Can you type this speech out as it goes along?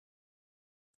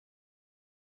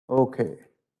Okay.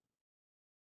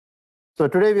 So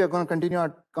today we are going to continue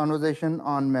our conversation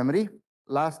on memory.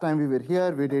 Last time we were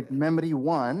here, we did memory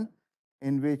 1,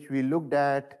 in which we looked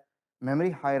at memory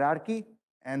hierarchy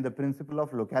and the principle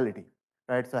of locality,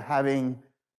 right? So having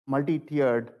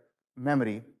multi-tiered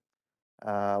memory,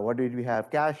 what did we have?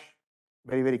 Cache,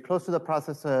 very, very close to the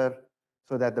processor,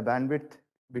 so that the bandwidth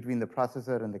between the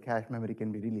processor and the cache memory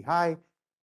can be really high.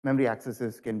 Memory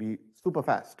accesses can be super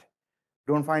fast.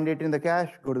 Don't find it in the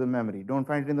cache, go to the memory. Don't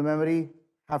find it in the memory,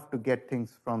 have to get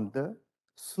things from the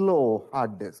slow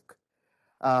hard disk.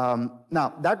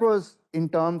 Now, that was in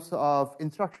terms of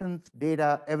instructions,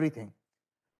 data, everything.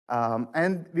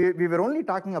 And we were only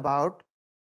talking about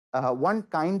one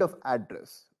kind of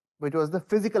address, which was the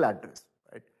physical address.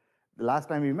 Right? The last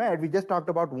time we met, we just talked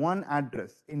about one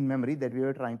address in memory that we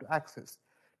were trying to access.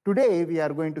 Today, we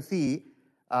are going to see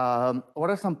what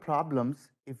are some problems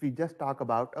if we just talk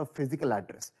about a physical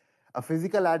address. A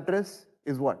physical address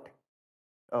is what?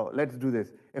 Oh, let's do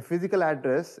this. A physical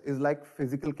address is like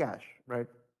physical cash, right?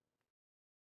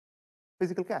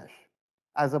 Physical cash,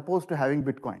 as opposed to having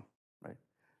Bitcoin, right?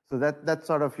 So that's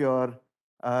sort of your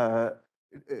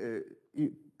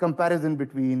comparison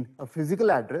between a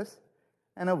physical address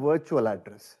and a virtual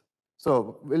address.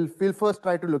 So we'll first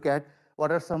try to look at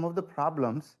what are some of the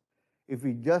problems if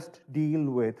we just deal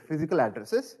with physical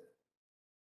addresses.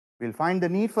 We'll find the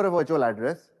need for a virtual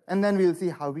address, and then we'll see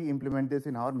how we implement this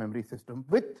in our memory system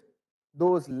with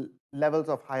those levels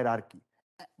of hierarchy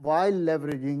while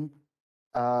leveraging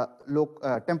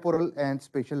temporal and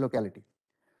spatial locality.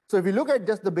 So if you look at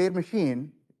just the bare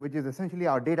machine, which is essentially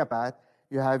our data path,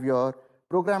 you have your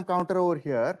program counter over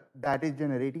here that is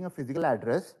generating a physical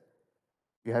address.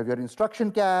 You have your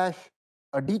instruction cache,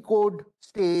 a decode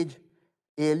stage,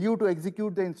 ALU to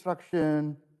execute the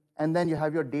instruction, and then you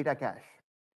have your data cache.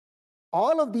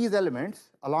 All of these elements,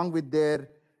 along with their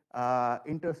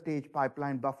interstage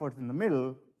pipeline buffers in the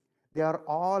middle, they are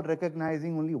all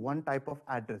recognizing only one type of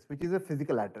address, which is a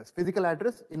physical address. Physical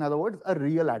address, in other words, a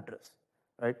real address,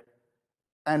 right?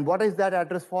 And what is that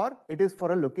address for? It is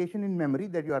for a location in memory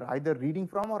that you are either reading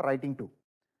from or writing to.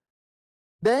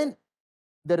 Then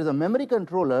there is a memory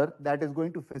controller that is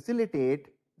going to facilitate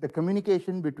the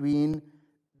communication between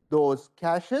those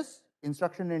caches,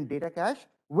 instruction and data cache,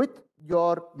 with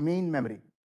your main memory,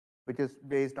 which is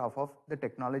based off of the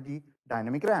technology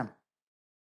dynamic RAM.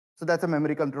 So that's a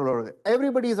memory controller.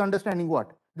 Everybody is understanding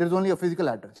what? There's only a physical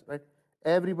address, right?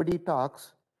 Everybody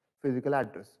talks physical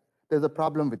address. There's a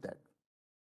problem with that.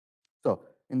 So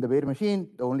in the bare machine,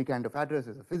 the only kind of address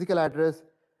is a physical address.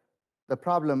 The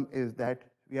problem is that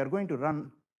we are going to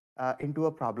run into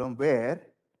a problem where,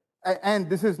 and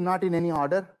this is not in any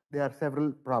order, there are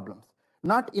several problems.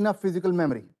 Not enough physical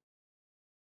memory.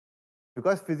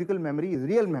 Because physical memory is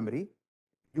real memory,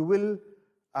 you will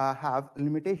have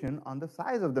limitation on the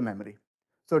size of the memory.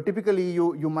 So typically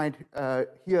you might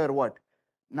hear what?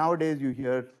 Nowadays you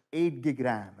hear 8 gig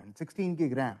RAM and 16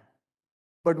 gig RAM.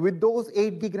 But with those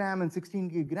 8 gig RAM and 16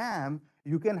 gig RAM,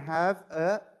 you can have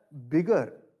a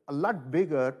lot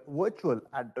bigger virtual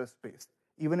address space,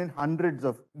 even in hundreds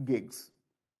of gigs.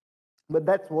 But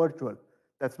that's virtual,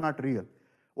 that's not real.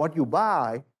 What you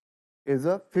buy is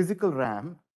a physical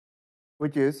RAM,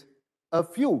 which is a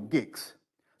few gigs.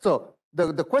 So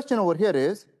the question over here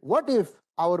is, what if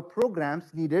our programs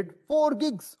needed 4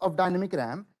 gigs of dynamic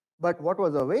RAM, but what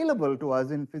was available to us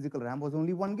in physical RAM was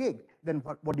only 1 gig? Then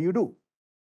what do you do?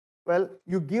 Well,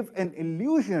 you give an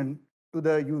illusion to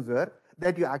the user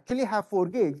that you actually have 4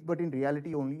 gigs, but in reality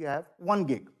you only have 1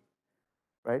 gig,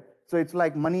 right? So it's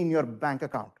like money in your bank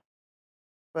account.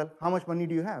 Well, how much money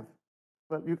do you have?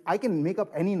 Well, I can make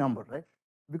up any number, right?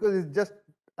 Because it's just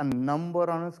a number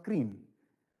on a screen.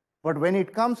 But when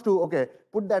it comes to, okay,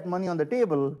 put that money on the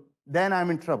table, then I'm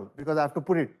in trouble because I have to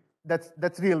put it.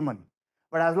 That's real money.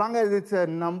 But as long as it's a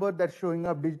number that's showing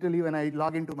up digitally when I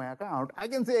log into my account, I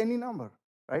can say any number,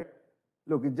 right?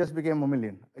 Look, it just became 1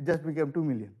 million. It just became 2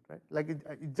 million, right? Like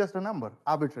it's just a number,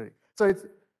 arbitrary. So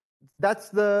that's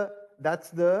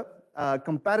the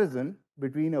comparison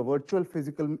between a virtual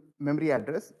physical memory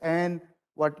address and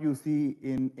what you see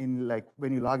in like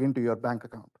when you log into your bank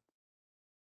account.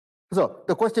 So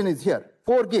the question is here,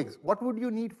 4 gigs. What would you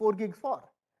need 4 gigs for?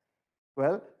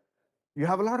 Well, you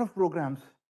have a lot of programs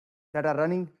that are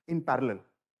running in parallel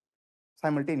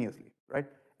simultaneously, right?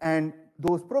 And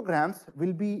those programs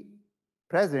will be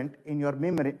present in your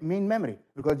main memory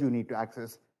because you need to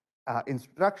access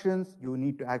instructions, you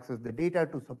need to access the data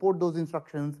to support those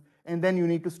instructions, and then you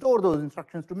need to store those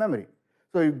instructions to memory.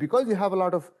 So because you have a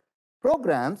lot of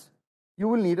programs, you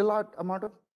will need a lot amount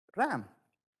of RAM.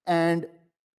 And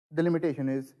the limitation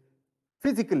is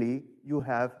physically you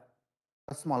have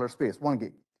a smaller space, 1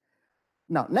 gig.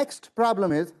 Now, next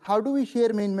problem is, how do we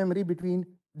share main memory between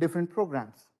different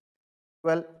programs?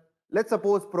 Well, let's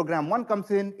suppose program 1 comes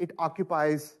in, it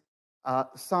occupies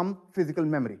some physical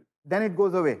memory. Then it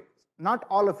goes away. Not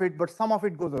all of it, but some of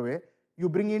it goes away. You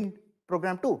bring in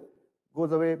program 2,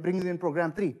 goes away, brings in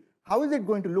program 3. How is it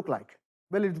going to look like?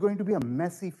 Well, it's going to be a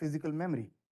messy physical memory,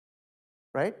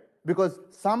 right? Because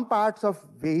some parts of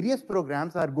various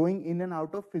programs are going in and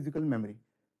out of physical memory.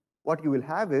 What you will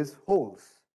have is holes.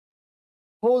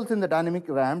 Holes in the dynamic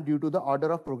RAM due to the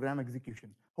order of program execution.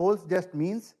 Holes just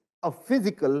means a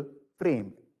physical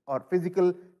frame or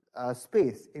physical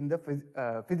space in the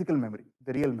physical memory,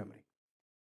 the real memory.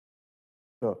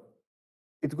 So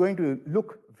it's going to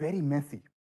look very messy,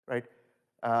 right?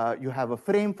 You have a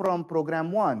frame from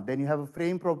program 1, then you have a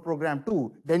frame from program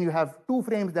 2, then you have 2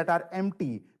 frames that are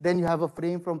empty, then you have a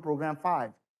frame from program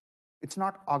 5. It's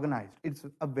not organized. It's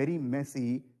a very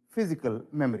messy physical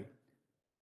memory.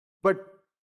 But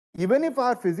even if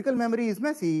our physical memory is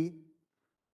messy,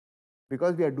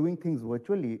 because we are doing things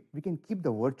virtually, we can keep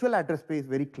the virtual address space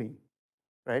very clean,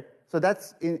 right? So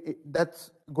that's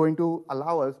going to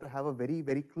allow us to have a very,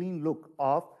 very clean look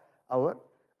of our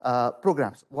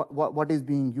programs, what is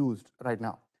being used right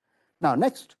now. Now,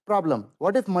 next problem,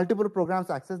 what if multiple programs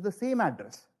access the same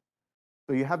address?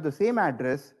 So you have the same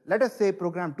address. Let us say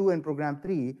program 2 and program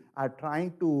 3 are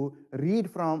trying to read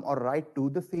from or write to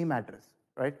the same address,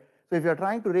 right? So if you're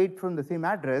trying to read from the same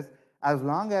address, as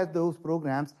long as those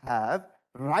programs have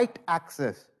write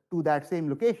access to that same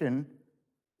location,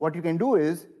 what you can do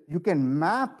is you can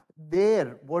map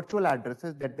their virtual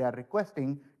addresses that they are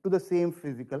requesting to the same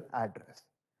physical address.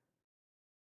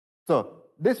 So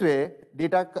this way,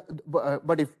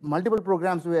 but if multiple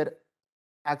programs were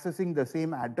accessing the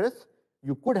same address,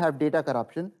 you could have data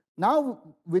corruption. Now,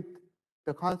 with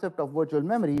the concept of virtual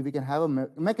memory, we can have a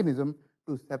mechanism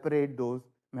to separate those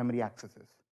memory accesses.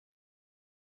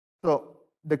 So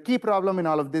the key problem in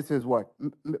all of this is what?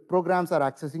 Programs are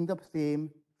accessing the same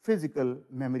physical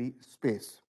memory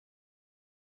space.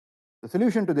 The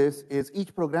solution to this is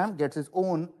each program gets its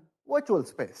own virtual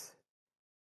space.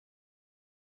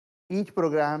 Each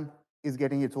program is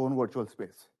getting its own virtual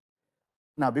space.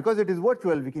 Now, because it is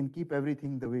virtual, we can keep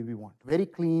everything the way we want. Very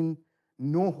clean,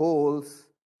 no holes,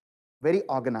 very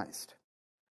organized.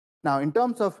 Now, in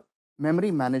terms of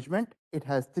memory management, it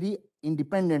has 3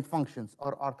 independent functions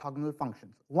or orthogonal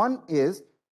functions. One is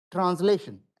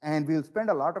translation, and we'll spend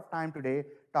a lot of time today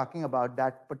talking about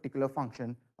that particular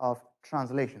function of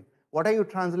translation. What are you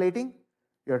translating?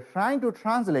 You're trying to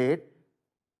translate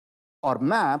or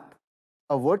map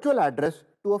a virtual address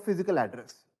to a physical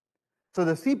address. So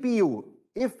the CPU,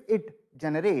 if it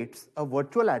generates a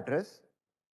virtual address,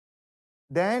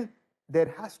 then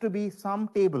there has to be some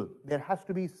table, there has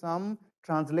to be some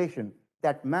translation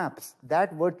that maps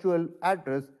that virtual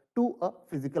address to a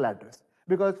physical address.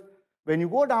 Because when you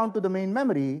go down to the main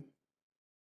memory,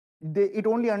 it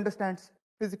only understands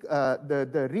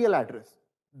the real address,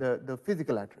 the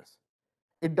physical address.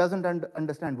 It doesn't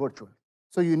understand virtual.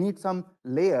 So you need some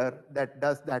layer that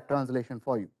does that translation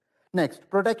for you. Next,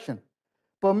 protection.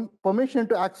 Permission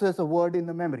to access a word in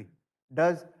the memory.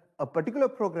 Does a particular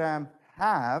program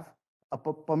have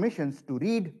permissions to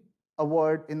read a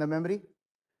word in the memory,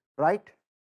 write,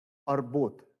 or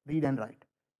both, read and write?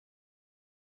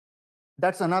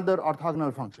 That's another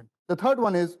orthogonal function. The third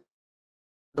one is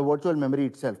the virtual memory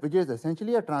itself, which is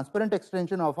essentially a transparent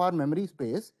extension of our memory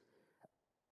space.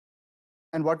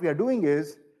 And what we are doing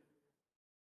is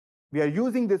we are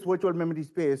using this virtual memory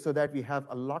space so that we have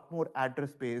a lot more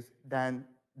address space than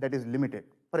that is limited.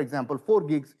 For example, 4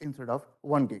 gigs instead of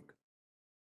 1 gig.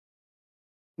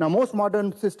 Now, most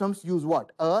modern systems use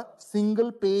what? A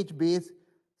single page based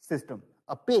system.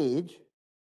 A page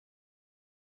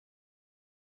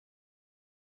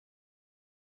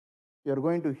you're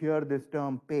going to hear this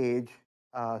term page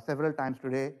several times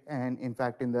today, and in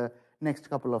fact, in the next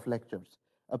couple of lectures.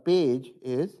 A page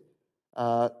is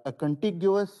a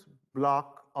contiguous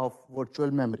block of virtual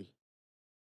memory,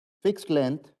 fixed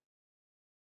length,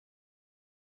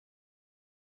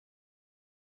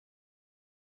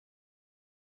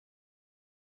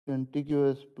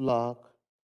 contiguous block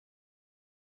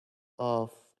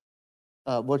of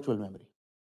virtual memory.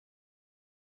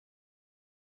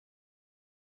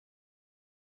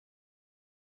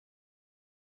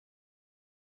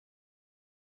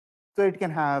 So it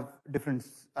can have different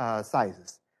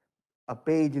sizes. A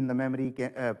page in the memory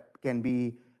can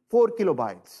be 4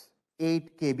 kilobytes,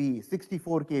 8 KB,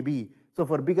 64 KB. So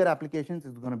for bigger applications,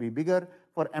 it's going to be bigger.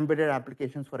 For embedded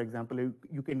applications, for example,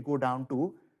 you can go down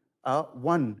to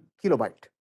 1 kilobyte.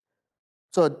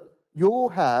 So you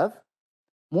have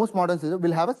most modern systems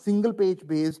will have a single page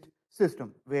based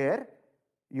system where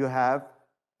you have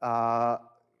a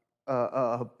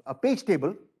page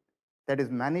table that is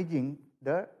managing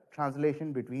the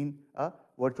translation between a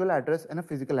virtual address and a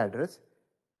physical address.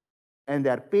 And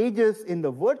there are pages in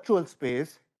the virtual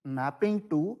space mapping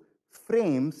to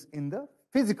frames in the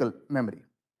physical memory.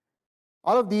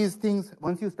 All of these things,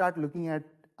 once you start looking at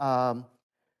how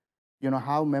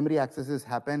memory accesses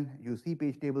happen, you see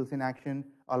page tables in action,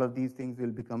 all of these things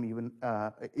will become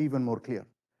even more clear.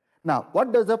 Now,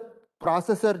 what does a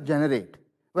processor generate?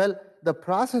 Well, the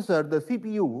processor, the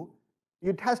CPU,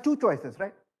 it has two choices,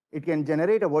 right? It can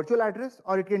generate a virtual address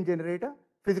or it can generate a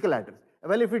physical address.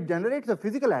 Well, if it generates a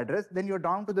physical address, then you're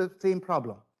down to the same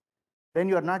problem. Then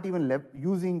you are not even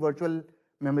using virtual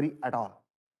memory at all.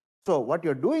 So what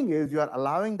you're doing is you are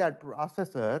allowing that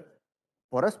processor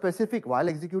for a specific, while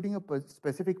executing a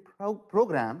specific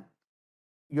program,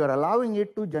 you are allowing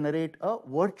it to generate a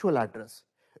virtual address.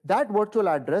 That virtual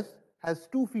address has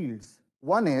two fields.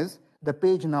 One is the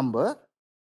page number.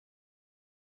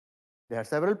 There are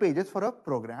several pages for a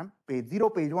program, page 0,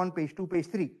 page 1, page 2, page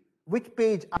 3. Which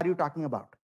page are you talking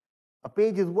about? A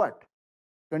page is what?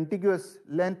 Contiguous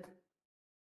length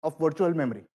of virtual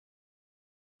memory.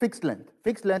 Fixed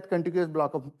length contiguous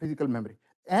block of physical memory.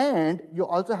 And you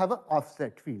also have an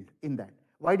offset field in that.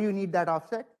 Why do you need that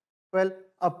offset? Well,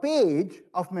 a page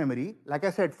of memory, like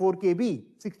I said, 4 KB,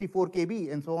 64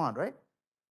 KB, and so on, right?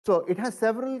 So it has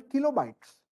several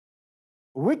kilobytes.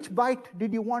 Which byte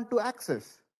did you want to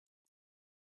access?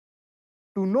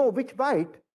 To know which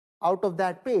byte out of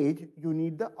that page, you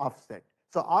need the offset.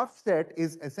 So offset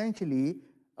is essentially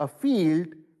a field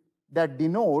that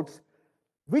denotes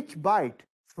which byte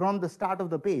from the start of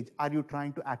the page are you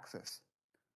trying to access.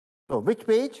 So which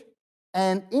page,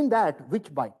 and in that,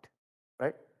 which byte,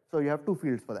 right? So you have two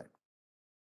fields for that.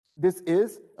 This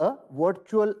is a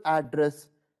virtual address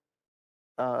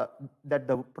that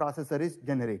the processor is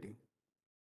generating.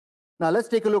 Now let's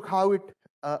take a look how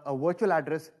a virtual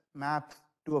address maps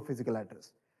to a physical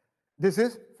address. This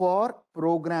is for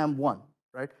program 1,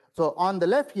 right? So on the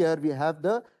left here, we have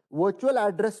the virtual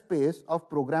address space of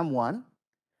program 1,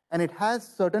 and it has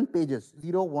certain pages,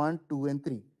 0, 1, 2, and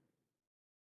 3.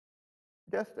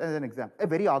 Just as an example,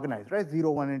 very organized, right?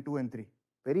 0, 1, and 2, and 3.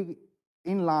 Very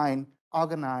in line,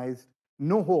 organized,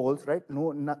 no holes, right?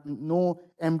 No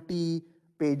empty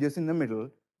pages in the middle.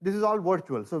 This is all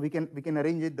virtual, so we can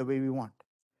arrange it the way we want.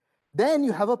 Then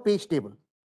you have a page table.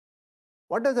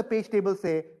 What does a page table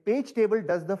say? Page table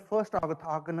does the first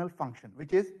orthogonal function,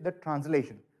 which is the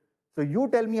translation. So you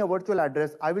tell me a virtual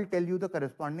address, I will tell you the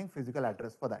corresponding physical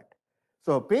address for that.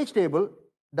 So page table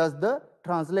does the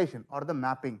translation or the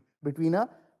mapping between a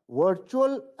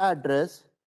virtual address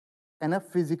and a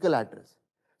physical address.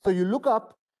 So you look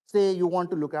up, say you want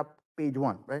to look up page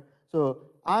 1, right? So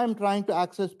I'm trying to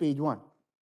access page 1.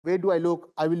 Where do I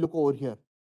look? I will look over here.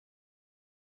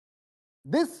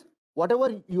 This,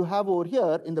 whatever you have over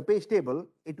here in the page table,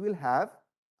 it will have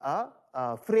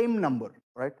a frame number,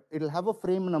 right? It will have a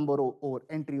frame number or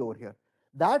entry over here.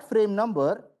 That frame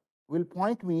number will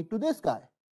point me to this guy,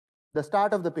 the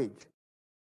start of the page.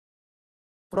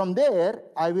 From there,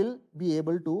 I will be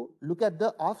able to look at the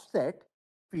offset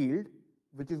field,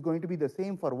 which is going to be the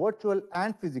same for virtual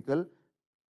and physical,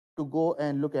 to go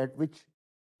and look at which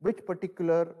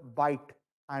particular byte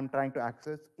I'm trying to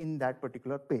access in that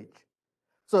particular page.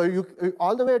 So you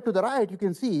all the way to the right, you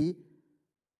can see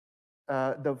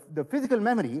the physical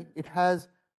memory. It has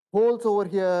holes over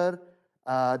here.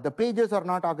 The pages are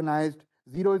not organized.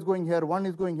 0 is going here, 1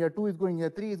 is going here, 2 is going here,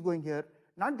 3 is going here.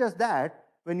 Not just that,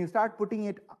 when you start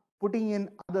putting in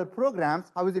other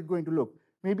programs, how is it going to look?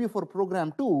 Maybe for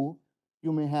program 2,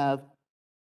 you may have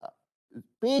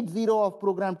page 0 of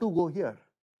program 2 go here,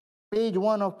 page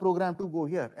 1 of program 2 go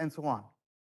here, and so on,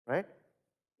 right?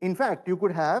 In fact, you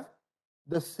could have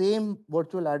the same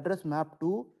virtual address mapped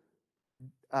to,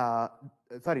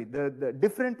 the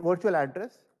different virtual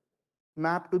address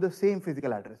mapped to the same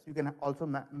physical address. You can also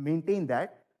maintain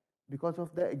that because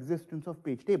of the existence of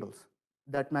page tables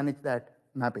that manage that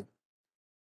mapping.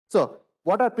 So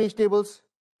what are page tables?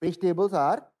 Page tables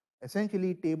are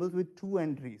essentially tables with 2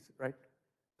 entries, right?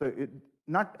 So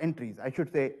not entries, I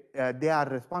should say, they are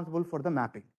responsible for the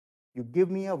mapping. You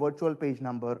give me a virtual page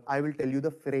number, I will tell you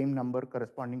the frame number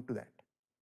corresponding to that.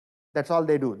 That's all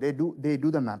they do. They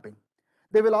do the mapping.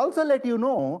 They will also let you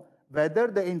know whether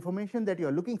the information that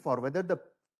you're looking for, whether the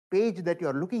page that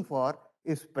you're looking for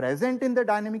is present in the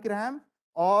dynamic RAM,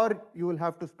 or you will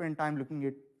have to spend time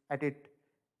looking at it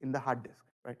in the hard disk,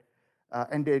 right?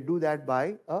 And they do that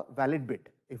by a valid bit.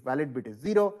 If valid bit is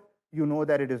 0, you know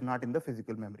that it is not in the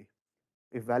physical memory.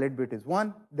 If valid bit is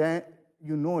 1, then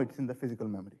you know it's in the physical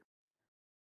memory.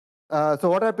 So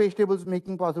what are page tables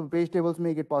making possible? Page tables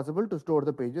make it possible to store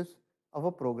the pages of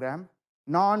a program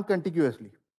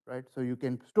non-contiguously, right? So you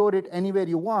can store it anywhere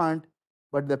you want,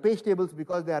 but the page tables,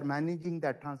 because they are managing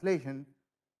that translation,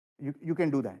 you can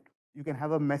do that. You can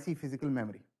have a messy physical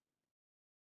memory.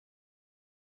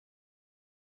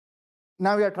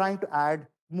 Now we are trying to add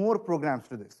more programs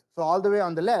to this. So all the way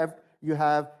on the left, you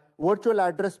have virtual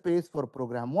address space for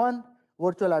program 1,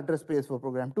 virtual address space for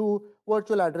program 2,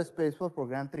 virtual address space for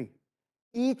program 3.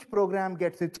 Each program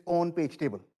gets its own page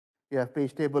table. You have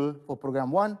page table for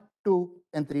program 1, 2,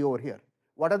 and 3 over here.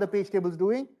 What are the page tables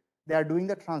doing? They are doing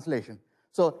the translation.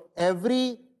 So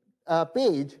every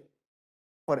page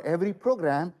for every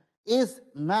program is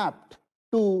mapped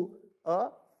to a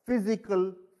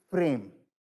physical frame.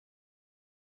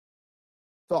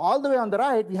 So all the way on the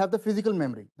right, we have the physical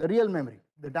memory, the real memory,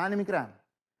 the dynamic RAM.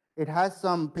 It has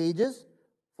some pages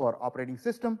for operating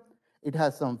system. It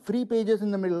has some free pages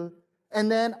in the middle. And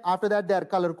then after that, they are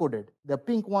color coded. The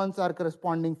pink ones are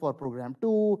corresponding for program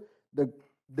 2.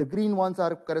 The green ones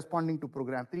are corresponding to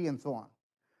program 3, and so on.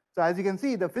 So as you can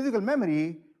see, the physical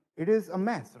memory, it is a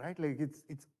mess, right? Like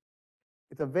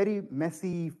it's a very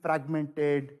messy,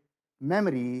 fragmented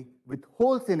memory with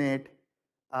holes in it.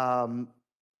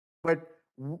 But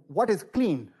what is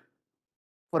clean?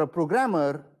 For a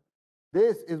programmer,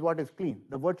 this is what is clean.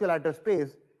 The virtual address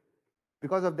space,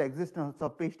 because of the existence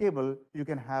of page table, you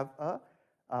can have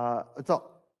so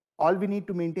all we need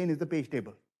to maintain is the page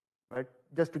table, right?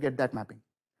 Just to get that mapping.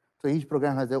 So each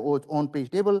program has its own page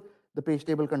table. The page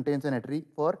table contains an entry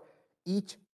for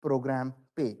each program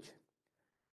page.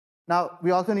 Now,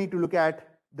 we also need to look at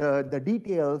the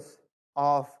details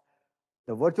of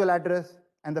the virtual address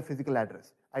and the physical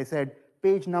address. I said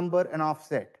page number and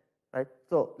offset, right?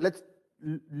 So let's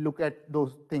look at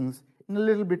those things in a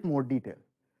little bit more detail.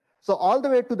 So all the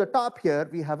way to the top here,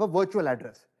 we have a virtual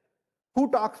address. Who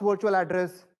talks virtual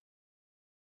address?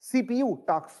 CPU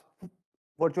talks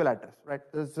virtual address, right?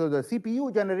 So the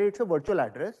CPU generates a virtual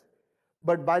address,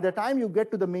 but by the time you get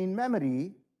to the main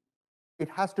memory, it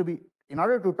has to be, in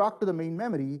order to talk to the main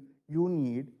memory, you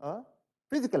need a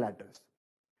physical address.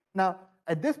 Now,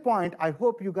 at this point, I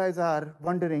hope you guys are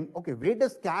wondering, okay, where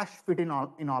does cache fit in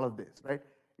all of this, right?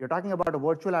 You're talking about a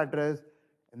virtual address,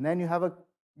 and then you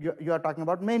are talking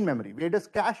about main memory. Where does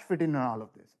cache fit in all of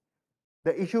this?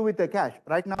 The issue with the cache,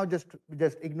 right now, just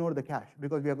ignore the cache,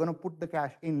 because we are going to put the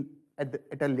cache in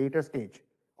at a later stage,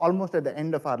 almost at the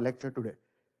end of our lecture today.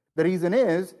 The reason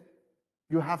is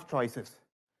you have choices.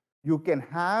 You can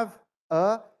have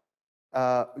a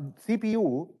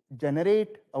CPU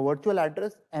generate a virtual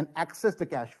address and access the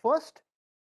cache first,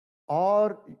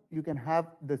 or you can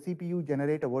have the CPU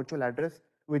generate a virtual address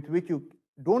with which you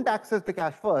don't access the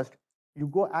cache first, you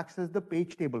go access the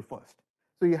page table first.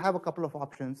 So you have a couple of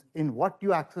options in what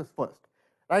you access first.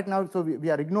 Right now, so we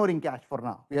are ignoring cache for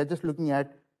now. We are just looking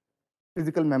at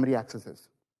physical memory accesses.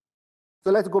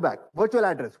 So let's go back. Virtual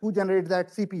address, who generates that?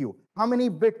 CPU. How many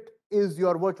bit is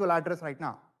your virtual address right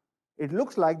now? It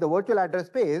looks like the virtual address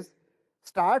space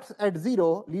starts at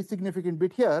 0, least significant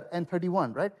bit here, and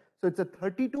 31, right? So it's a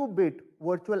 32-bit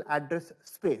virtual address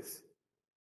space.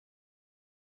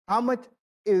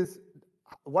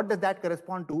 What does that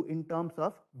correspond to in terms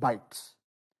of bytes?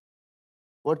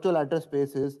 Virtual address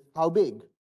space is how big?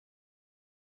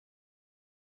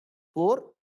 4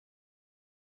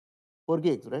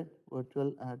 gigs, right?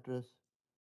 Virtual address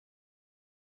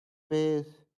space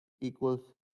equals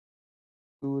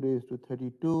 2 raised to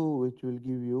 32, which will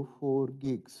give you 4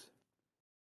 gigs.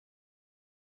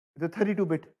 It's a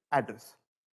 32-bit address.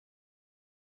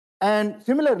 And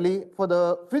similarly, for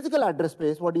the physical address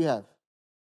space, what do you have?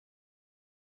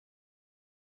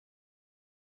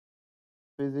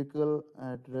 Physical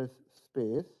address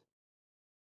space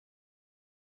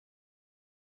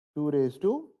 2 raised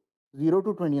to 0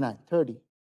 to 29, 30,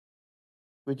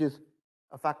 which is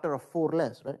a factor of 4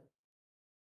 less, right?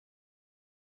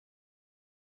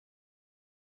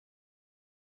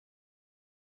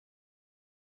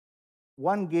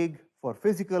 One gig for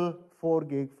physical, 4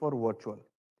 gig for virtual.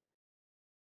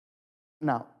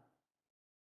 Now,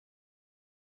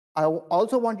 I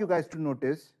also want you guys to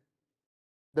notice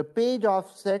the page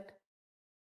offset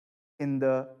in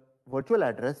the virtual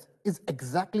address is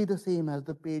exactly the same as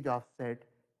the page offset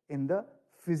in the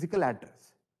physical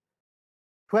address.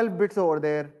 12 bits over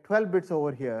there, 12 bits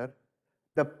over here.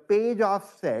 The page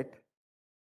offset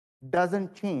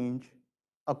doesn't change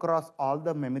across all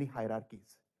the memory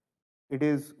hierarchies. It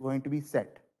is going to be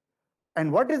set.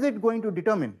 And what is it going to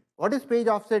determine? What is page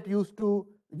offset used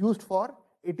for?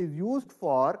 It is used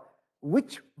for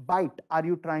which byte are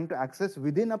you trying to access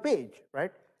within a page,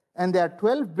 right? And there are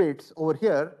 12 bits over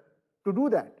here to do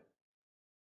that.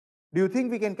 Do you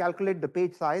think we can calculate the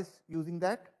page size using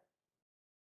that?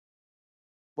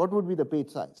 What would be the page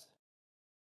size?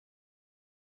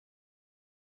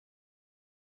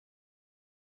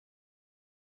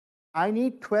 I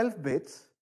need 12 bits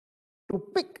to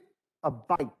pick a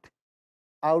byte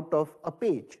out of a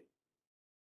page.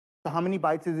 So how many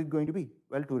bytes is it going to be?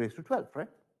 Well, 2 raised to 12, right?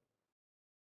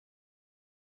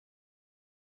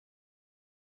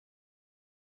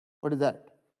 What is that?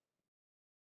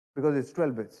 Because it's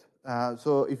 12 bits.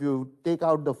 So if you take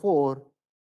out the 4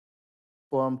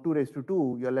 from 2 raised to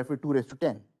 2, you're left with 2 raised to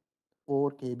 10,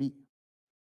 4 KB,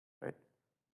 right?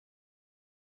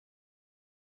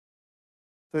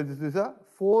 So this is a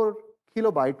 4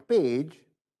 kilobyte page,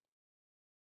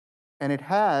 and it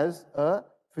has a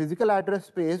physical address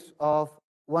space of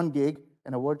 1 gig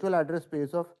and a virtual address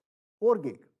space of 4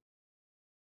 gig.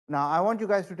 Now, I want you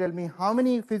guys to tell me how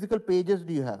many physical pages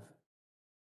do you have?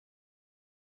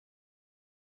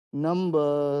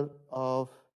 Number of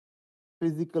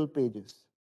physical pages.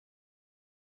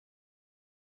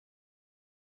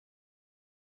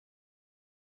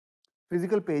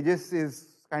 Physical pages is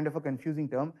kind of a confusing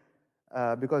term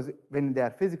because when they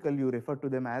are physical, you refer to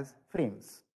them as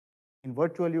frames. In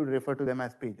virtual, you refer to them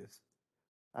as pages.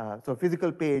 So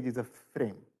physical page is a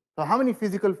frame. So how many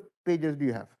physical pages do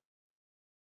you have?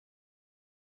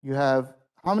 You have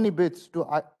how many bits to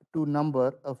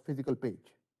number a physical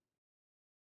page?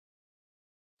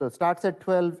 So it starts at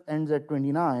 12, ends at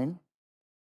 29.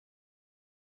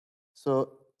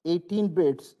 So 18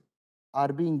 bits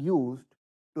are being used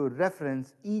to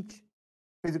reference each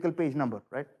physical page number,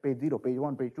 right? Page 0, page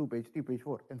 1, page 2, page 3, page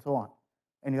 4, and so on.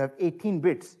 And you have 18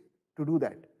 bits to do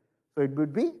that. So it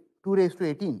would be 2 raised to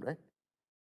 18, right?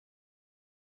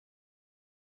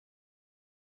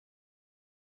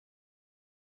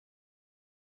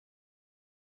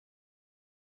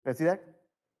 You see that?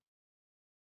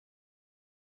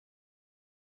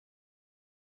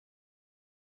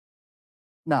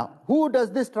 Now, who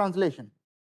does this translation?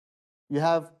 You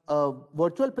have a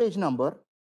virtual page number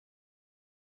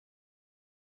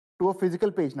to a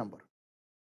physical page number.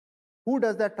 Who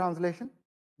does that translation?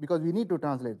 Because we need to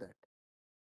translate that.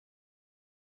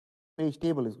 Page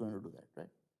table is going to do that, right?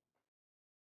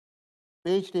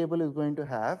 Page table is going to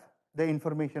have the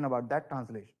information about that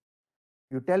translation.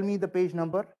 You tell me the page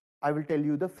number, I will tell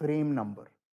you the frame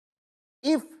number.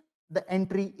 If the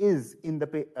entry is in the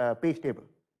page table,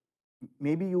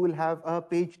 maybe you will have a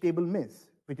page table miss,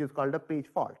 which is called a page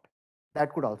fault.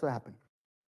 That could also happen.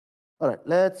 All right,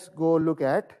 let's go look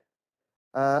at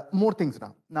more things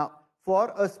now. Now,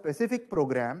 for a specific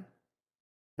program,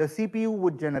 the CPU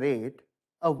would generate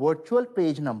a virtual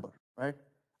page number, right?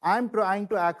 I'm trying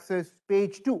to access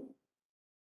page 2.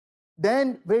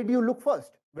 Then where do you look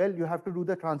first? Well, you have to do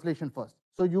the translation first.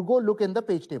 So you go look in the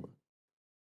page table.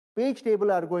 Page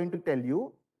table are going to tell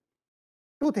you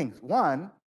two things. One,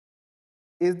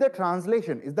 is the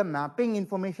translation, is the mapping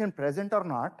information present or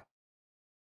not?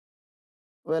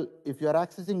 Well, if you're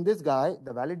accessing this guy,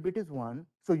 the valid bit is 1,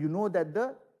 so you know that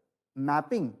the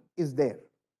mapping is there.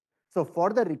 So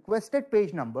for the requested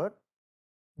page number,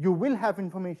 you will have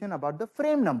information about the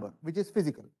frame number, which is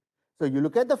physical. So you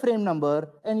look at the frame number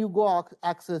and you go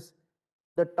access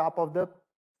the top of the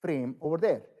frame over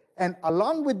there. And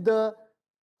along with the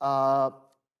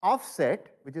offset,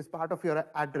 which is part of your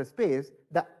address space,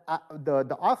 the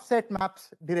offset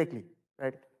maps directly,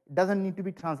 right? It doesn't need to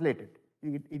be translated.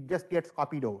 It just gets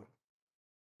copied over.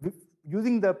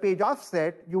 Using the page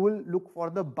offset, you will look for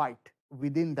the byte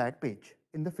within that page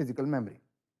in the physical memory.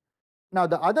 Now,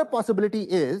 the other possibility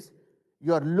is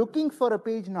you are looking for a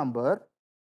page number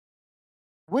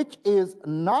which is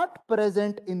not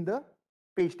present in the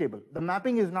page table. The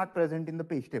mapping is not present in the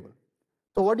page table.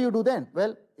 So what do you do then?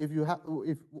 Well, if you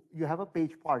have a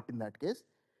page fault in that case,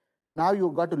 now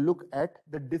you've got to look at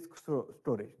the disk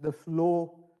storage, the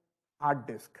slow hard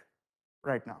disk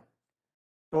right now.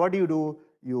 So what do?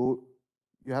 You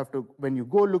have to, when you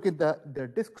go look at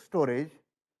the disk storage,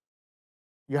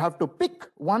 you have to pick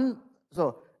one.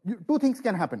 So two things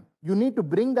can happen. You need to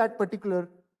bring that particular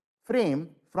frame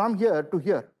from here to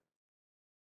here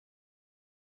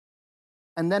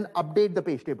and then update the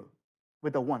page table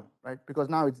with a 1, right? Because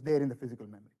now it's there in the physical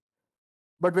memory.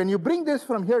 But when you bring this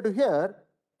from here to here,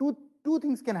 two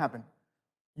things can happen.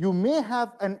 You may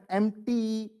have an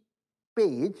empty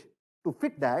page to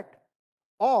fit that,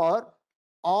 or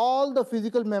all the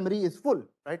physical memory is full,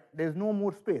 right? There's no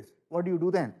more space. What do you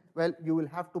do then? Well, you will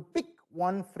have to pick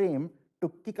one frame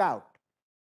to kick out.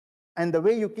 And the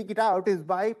way you kick it out is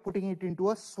by putting it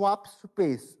into a swap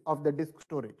space of the disk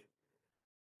storage.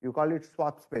 You call it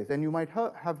swap space. And you might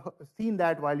have seen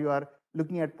that while you are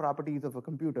looking at properties of a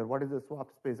computer. What is a swap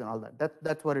space and all that?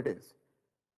 That's what it is.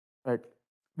 Right?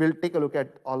 We'll take a look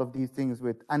at all of these things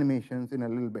with animations in a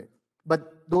little bit.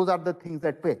 But those are the things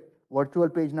that pay. Virtual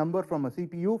page number from a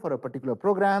CPU for a particular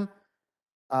program.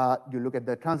 You look at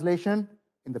the translation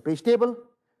in the page table.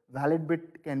 Valid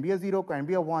bit can be a 0, can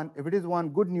be a 1. If it is 1,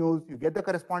 good news. You get the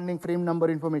corresponding frame number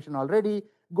information already.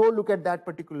 Go look at that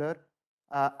particular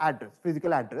address,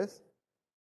 physical address.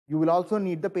 You will also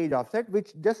need the page offset,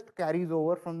 which just carries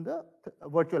over from the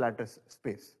virtual address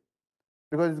space,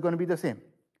 because it's going to be the same.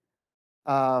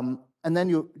 And then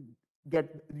you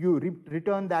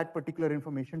return that particular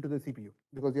information to the CPU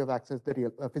because you have accessed the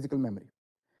real physical memory.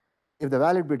 If the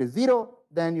valid bit is 0,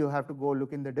 then you have to go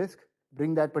look in the disk,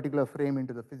 bring that particular frame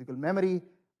into the physical memory,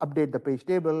 update the page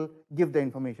table, give the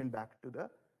information back to the,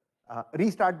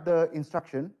 restart the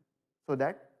instruction so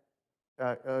that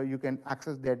you can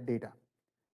access that data.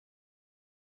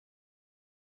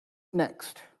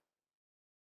 Next,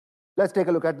 let's take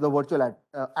a look at the virtual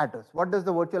address. What does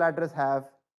the virtual address have?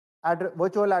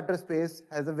 Virtual address space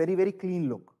has a very, very clean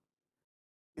look.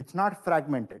 It's not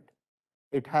fragmented.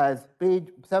 It has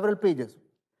several pages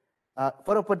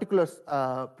for a particular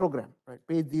program, right?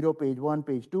 Page 0, page 1,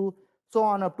 page 2, so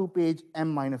on up to page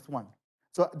m-1.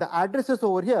 So the addresses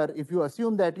over here, if you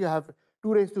assume that you have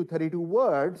 2 raised to 32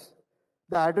 words,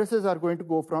 the addresses are going to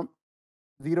go from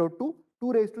 0 to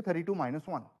 2 raised to 32 minus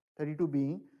 1. 32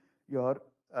 being your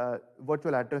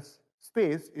virtual address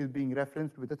space is being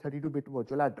referenced with a 32-bit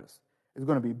virtual address. It's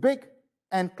going to be big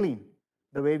and clean.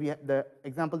 The way the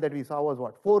example that we saw was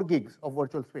what? 4 gigs of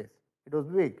virtual space. It was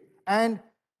big. And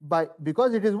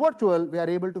because it is virtual, we are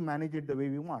able to manage it the way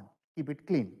we want, keep it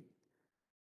clean.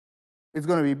 It's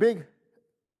going to be big,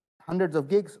 hundreds of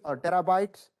gigs or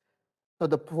terabytes. So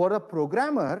for a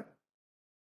programmer,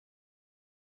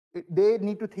 they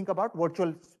need to think about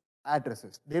virtual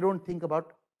addresses. They don't think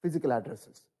about physical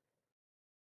addresses.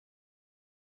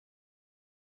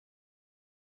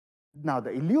 Now,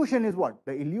 the illusion is what?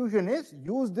 The illusion is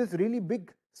use this really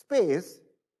big space,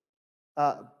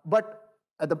 but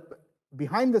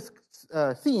behind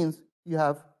the scenes, you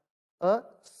have a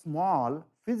small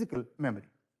physical memory.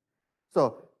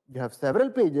 So you have several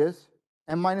pages,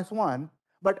 m-1,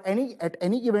 but at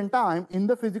any given time in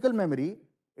the physical memory,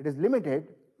 it is limited.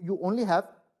 You only have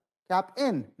cap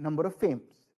n number of frames.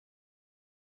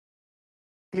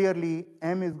 Clearly,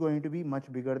 m is going to be much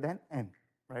bigger than n,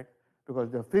 right? Because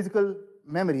the physical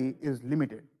memory is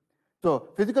limited. So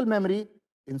physical memory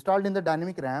installed in the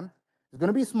dynamic RAM is going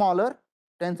to be smaller,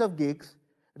 tens of gigs.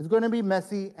 It's going to be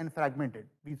messy and fragmented.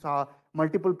 We saw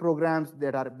multiple programs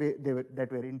that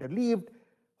were interleaved,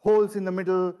 holes in the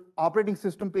middle, operating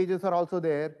system pages are also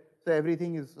there, so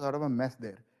everything is sort of a mess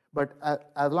there. But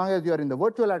as long as you are in the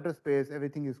virtual address space,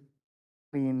 everything is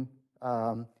clean.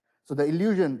 So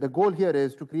the goal here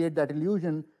is to create that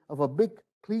illusion of a big,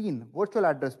 clean virtual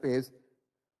address space,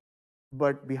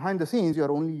 but behind the scenes,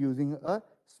 you're only using a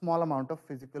small amount of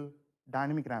physical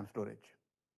dynamic RAM storage.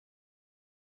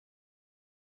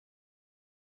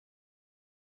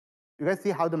 You guys see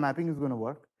how the mapping is going to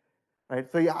work,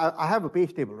 right? So I have a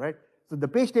page table, right? So the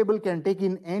page table can take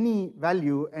in any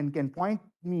value and can point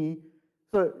me.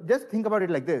 So just think about it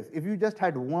like this. If you just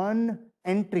had one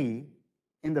entry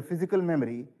in the physical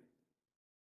memory,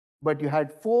 but you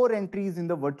had 4 entries in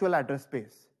the virtual address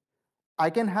space,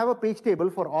 I can have a page table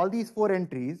for all these 4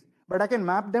 entries, but I can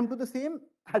map them to the same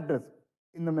address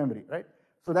in the memory, right?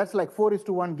 So that's like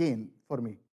 4:1 gain for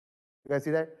me. You guys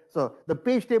see that? So the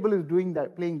page table is doing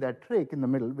that, playing that trick in the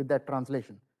middle with that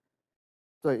translation.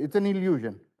 So it's an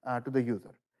illusion to the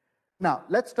user. Now,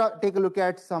 let's take a look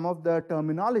at some of the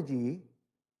terminology,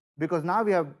 because now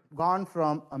we have gone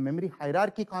from a memory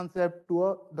hierarchy concept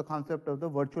to the concept of the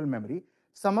virtual memory.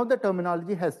 Some of the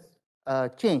terminology has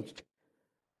changed.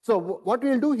 So what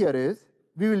we'll do here is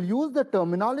we will use the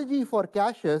terminology for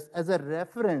caches as a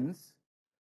reference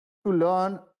to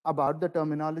learn about the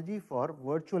terminology for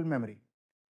virtual memory.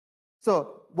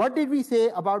 So what did we say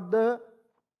about the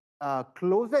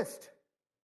closest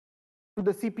to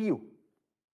the CPU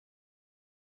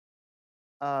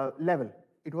level?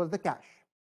 It was the cache,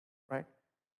 right?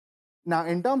 Now,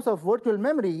 in terms of virtual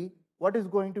memory, what is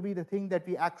going to be the thing that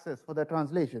we access for the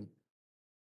translation?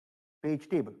 Page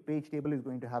table. Page table is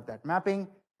going to have that mapping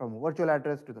from a virtual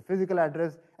address to the physical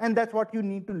address, and that's what you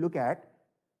need to look at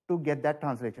to get that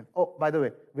translation. Oh, by the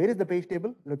way, where is the page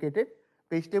table located?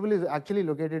 Page table is actually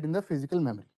located in the physical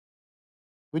memory,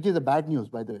 which is a bad news,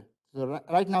 by the way. So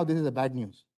right now, this is a bad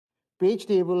news. Page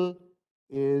table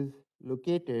is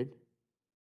located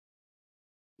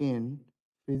in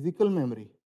physical memory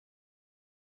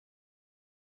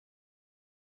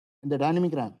in the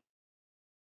dynamic RAM.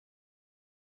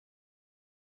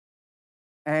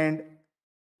 And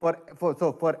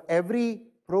for every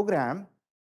program,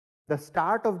 the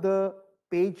start of the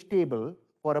page table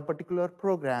for a particular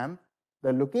program,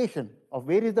 the location of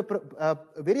where is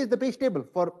the page table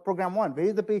for program 1, where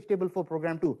is the page table for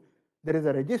program 2. There is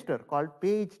a register called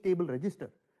page table register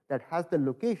that has the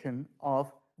location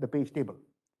of the page table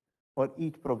for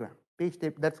each program.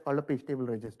 That's called a page table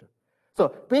register. So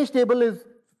page table is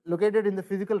located in the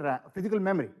physical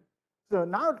memory. So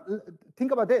now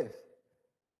think about this.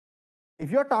 If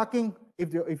you're talking,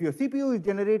 if your CPU is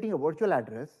generating a virtual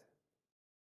address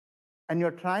and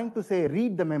you're trying to say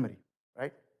read the memory,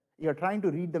 right? You're trying to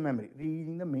read the memory,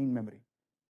 reading the main memory.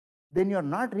 Then you're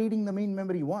not reading the main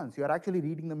memory once, you're actually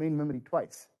reading the main memory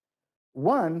twice.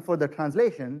 One for the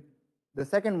translation, the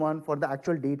second one for the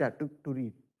actual data to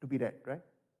be read, right?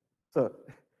 So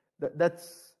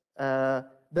that's a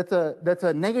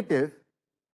negative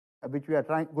which we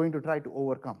are going to try to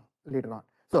overcome later on.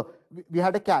 So we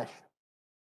had a cache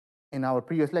in our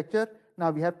previous lecture.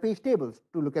 Now we have page tables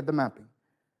to look at the mapping.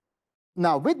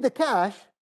 Now with the cache,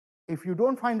 if you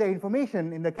don't find the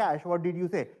information in the cache, what did you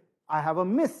say? I have a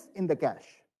miss in the cache,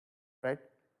 right?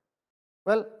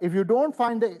 Well, if you don't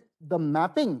find the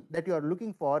mapping that you are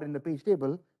looking for in the page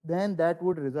table, then that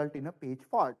would result in a page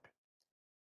fault.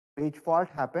 Page fault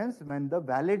happens when the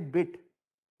valid bit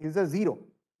is a 0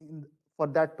 for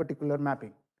that particular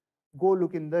mapping. Go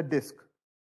look in the disk.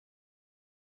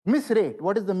 Miss rate,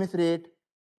 what is the miss rate?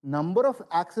 Number of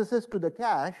accesses to the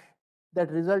cache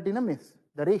that result in a miss,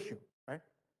 the ratio, right?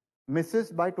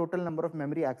 Misses by total number of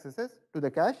memory accesses to the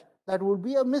cache, that would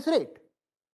be a miss rate.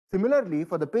 Similarly,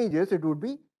 for the pages, it would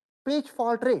be page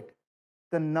fault rate.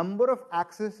 The number of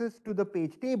accesses to the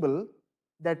page table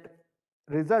that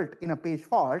result in a page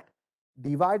fault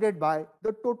divided by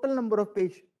the total number of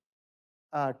page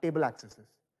table accesses.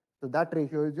 So that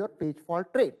ratio is your page fault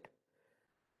rate.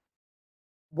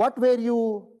 What were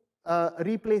you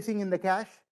replacing in the cache?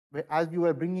 As you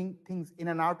were bringing things in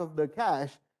and out of the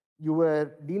cache, you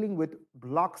were dealing with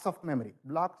blocks of memory,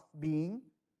 blocks being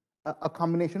a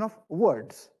combination of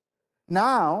words.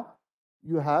 Now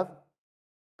you have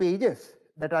pages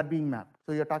that are being mapped.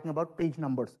 So you're talking about page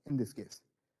numbers in this case.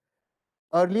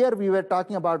 Earlier, we were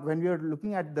talking about when we were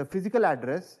looking at the physical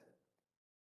address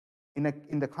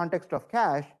in the context of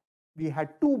cache, we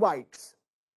had 2 bytes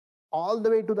all the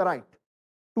way to the right,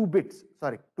 2 bits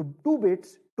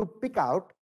to pick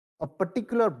out a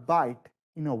particular byte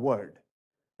in a word,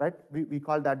 right? We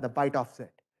call that the byte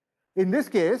offset. In this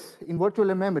case, in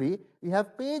virtual memory, we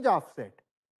have page offset.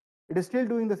 It is still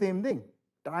doing the same thing,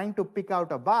 trying to pick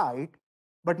out a byte,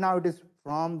 but now it is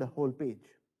from the whole page.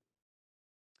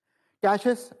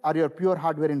 Caches are your pure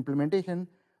hardware implementation,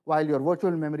 while your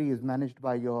virtual memory is managed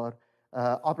by your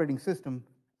operating system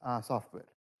software.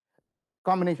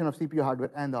 Combination of CPU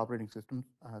hardware and the operating system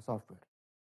software.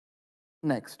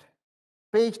 Next,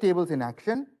 page tables in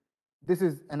action. This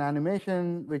is an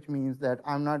animation, which means that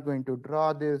I'm not going to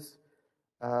draw this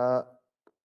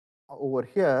over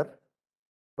here,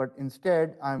 but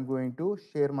instead I'm going to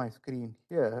share my screen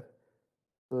here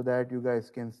so that you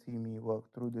guys can see me work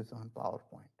through this on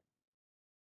PowerPoint.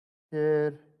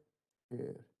 Here.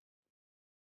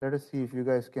 Let us see if you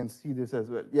guys can see this as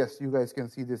well. Yes, you guys can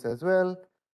see this as well.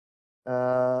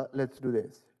 Let's do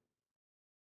this.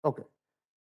 Okay.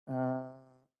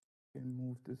 Can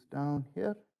move this down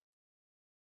here.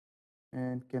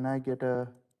 And can I get a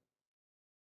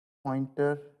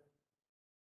pointer?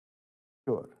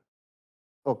 Sure.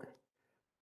 Okay.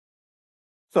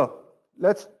 So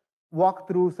let's walk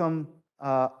through some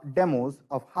demos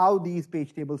of how these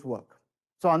page tables work.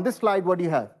 So on this slide, what do you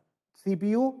have?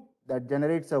 CPU that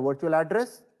generates a virtual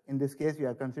address. In this case, we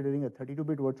are considering a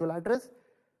 32-bit virtual address.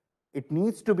 It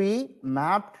needs to be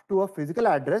mapped to a physical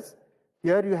address.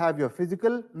 Here you have your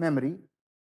physical memory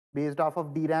based off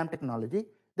of DRAM technology.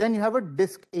 Then you have a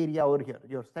disk area over here,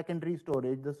 your secondary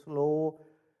storage, the slow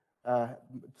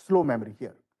memory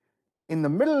here. In the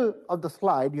middle of the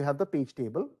slide, you have the page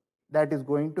table that is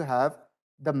going to have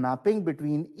the mapping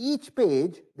between each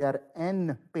page. There are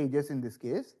n pages in this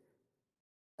case,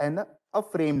 and a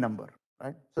frame number,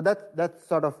 right? So that's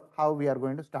sort of how we are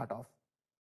going to start off.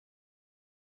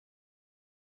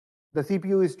 The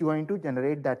CPU is going to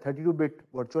generate that 32-bit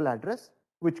virtual address,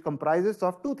 which comprises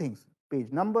of 2 things,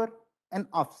 page number and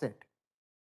offset.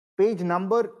 Page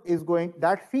number is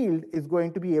that field is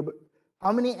going to be able,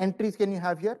 how many entries can you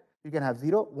have here? You can have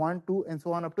 0, 1, 2, and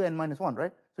so on up to n-1,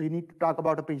 right? So you need to talk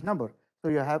about a page number. So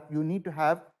you need to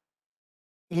have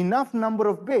enough number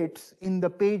of bits in the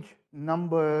page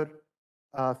number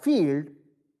field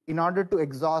in order to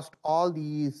exhaust all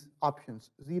these options,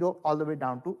 0 all the way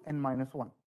down to n minus 1.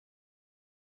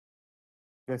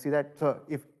 You see that? So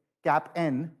if cap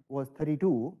n was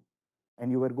 32 and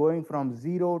you were going from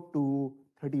 0 to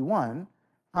 31,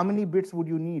 how many bits would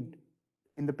you need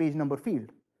in the page number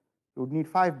field? You would need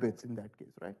 5 bits in that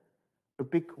case, right? To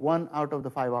pick one out of the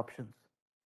 5 options,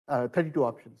 32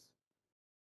 options.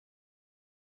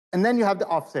 And then you have the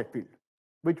offset field,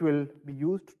 which will be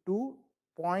used to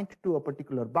point to a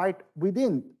particular byte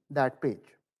within that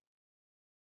page.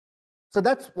 So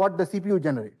that's what the CPU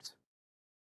generates.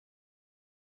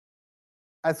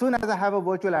 As soon as I have a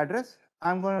virtual address,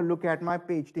 I'm going to look at my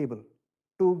page table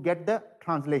to get the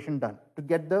translation done, to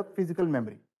get the physical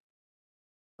memory.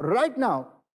 Right now,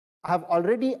 I have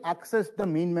already accessed the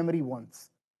main memory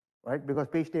once, right? Because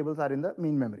page tables are in the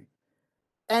main memory.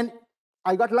 And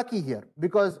I got lucky here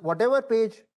because whatever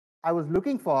page I was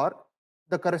looking for,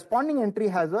 the corresponding entry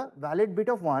has a valid bit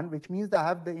of 1, which means that I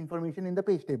have the information in the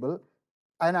page table,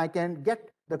 and I can get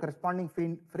the corresponding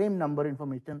frame number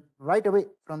information right away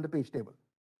from the page table.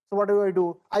 So what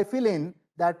do? I fill in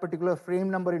that particular frame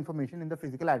number information in the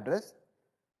physical address.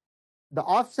 The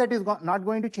offset is not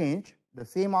going to change. The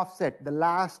same offset, the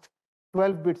last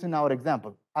 12 bits in our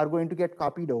example, are going to get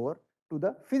copied over to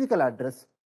the physical address.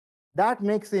 That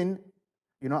makes in,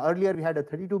 earlier we had a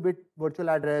 32-bit virtual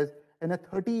address and a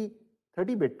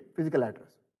 30-bit physical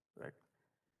address, right?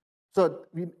 So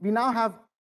we now have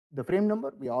the frame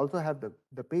number. We also have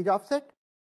the page offset.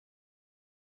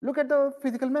 Look at the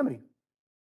physical memory.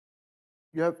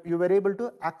 You were able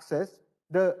to access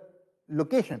the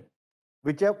location,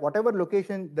 whatever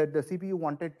location that the CPU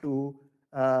wanted to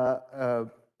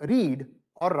read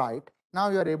or write. Now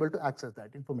you are able to access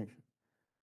that information.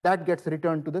 That gets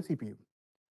returned to the CPU.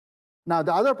 Now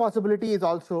the other possibility is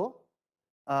also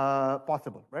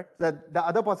possible, right? The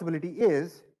other possibility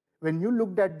is when you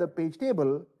looked at the page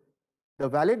table, the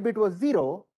valid bit was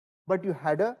 0, but you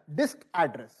had a disk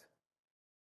address.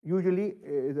 Usually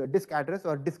is a disk address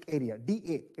or disk area,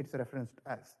 DA it's referenced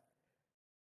as.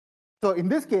 So in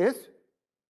this case,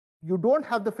 you don't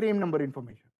have the frame number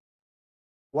information.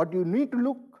 What you need to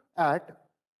look at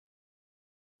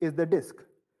is the disk,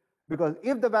 because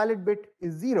if the valid bit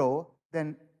is 0,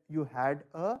 then you had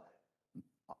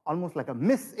almost like a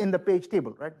miss in the page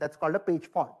table, right? That's called a page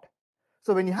fault.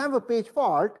 So when you have a page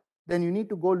fault, then you need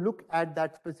to go look at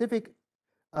that specific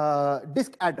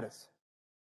disk address.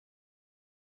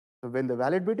 So when the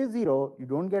valid bit is 0, you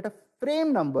don't get a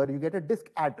frame number, you get a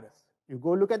disk address. You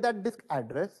go look at that disk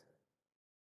address.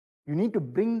 You need to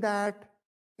bring that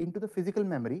into the physical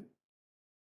memory.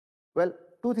 Well,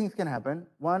 two things can happen.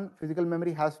 One, physical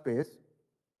memory has space.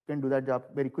 You can do that job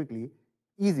very quickly,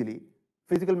 easily.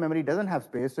 Physical memory doesn't have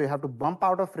space, so you have to bump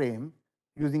out a frame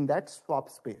using that swap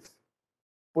space.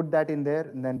 Put that in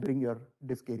there and then bring your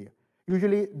disk area.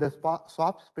 Usually the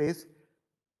swap space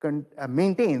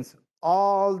maintains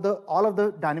all of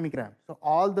the dynamic RAM. So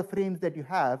all the frames that you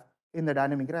have in the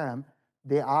dynamic RAM,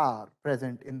 they are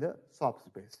present in the swap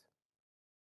space.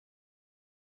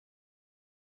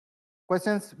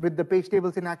 Questions with the page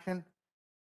tables in action?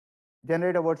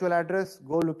 Generate a virtual address,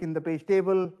 go look in the page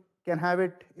table, can have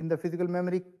it in the physical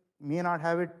memory, may not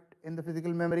have it in the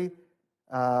physical memory.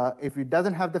 If it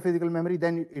doesn't have the physical memory,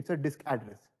 then it's a disk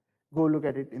address. Go look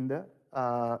at it in the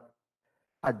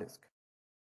hard disk.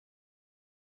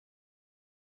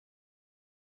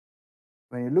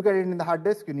 When you look at it in the hard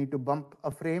disk, you need to bump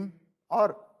a frame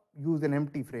or use an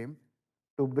empty frame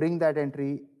to bring that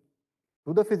entry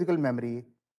to the physical memory,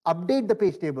 update the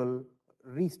page table,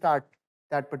 restart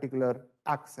that particular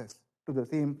access to the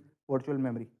same virtual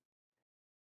memory.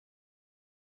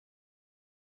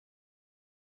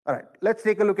 All right, let's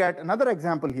take a look at another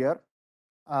example here.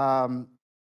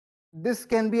 This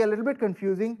can be a little bit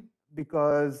confusing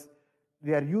because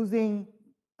we are using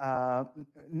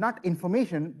not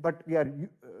information, but we are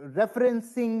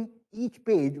referencing each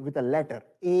page with a letter,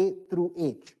 A through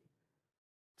H.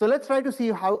 So let's try to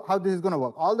see how this is going to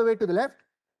work. All the way to the left,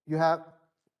 you have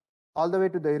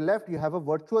a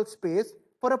virtual space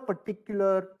for a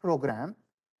particular program.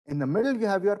 In the middle, you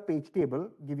have your page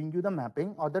table giving you the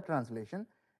mapping or the translation.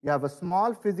 You have a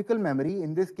small physical memory.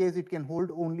 In this case, it can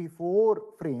hold only 4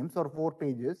 frames or 4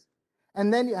 pages.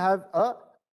 And then you have a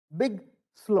big,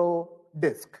 slow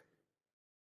disk.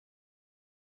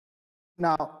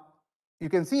 Now, you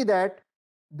can see that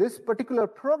this particular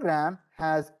program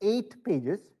has 8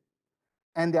 pages,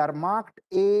 and they are marked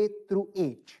A through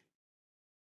H.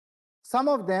 Some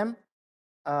of them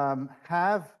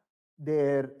have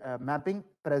their mapping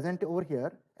present over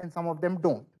here, and some of them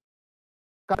don't.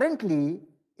 Currently,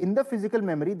 in the physical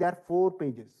memory, there are 4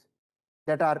 pages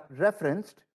that are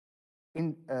referenced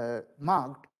in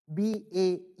marked B,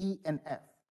 A, E, and F.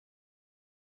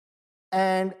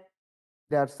 And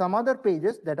there are some other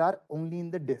pages that are only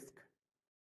in the disk.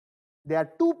 There are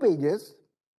 2 pages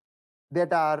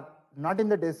that are not in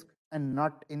the disk and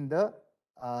not in the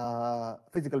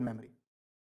physical memory.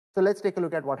 So let's take a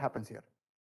look at what happens here.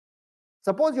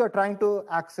 Suppose you are trying to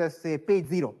access, say, page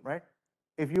 0, right?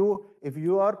 If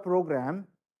your program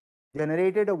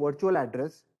generated a virtual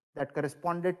address that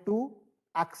corresponded to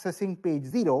accessing page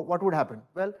 0, what would happen?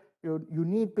 Well, you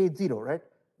need page 0, right?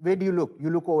 Where do you look? You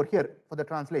look over here for the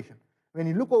translation. When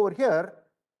you look over here,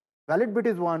 valid bit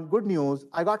is 1, good news,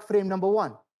 I got frame number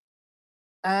 1.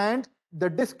 And the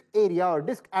disk area or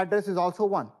disk address is also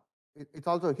 1. It's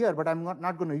also here, but I'm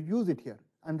not going to use it here.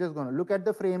 I'm just going to look at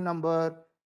the frame number,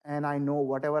 and I know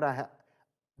whatever I have.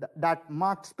 That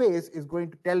marked space is going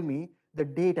to tell me the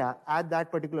data at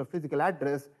that particular physical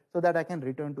address so that I can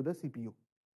return to the CPU.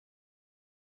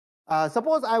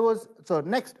 Suppose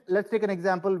next, let's take an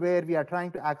example where we are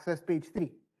trying to access page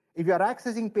 3. If you are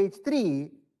accessing page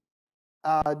 3,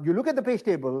 you look at the page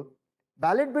table,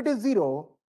 valid bit is 0,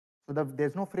 so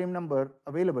there's no frame number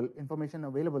available, information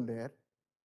available there,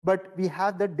 but we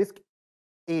have the disk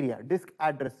area, disk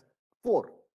address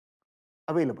 4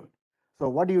 available. So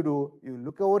what do? You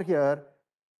look over here,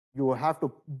 you have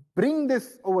to bring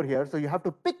this over here, so you have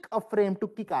to pick a frame to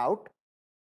kick out,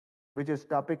 which is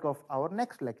topic of our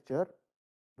next lecture,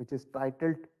 which is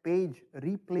titled Page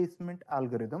Replacement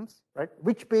Algorithms, right?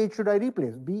 Which page should I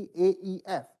replace? B, A, E,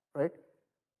 F, right?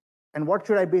 And what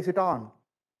should I base it on?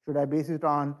 Should I base it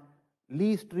on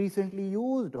least recently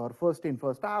used or first in,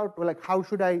 first out? Or like, how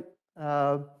should I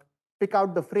pick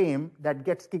out the frame that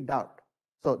gets kicked out?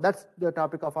 So that's the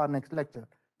topic of our next lecture.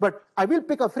 But I will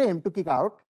pick a frame to kick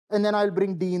out, and then I'll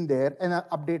bring D in there and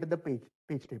update the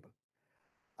page table.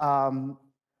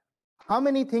 How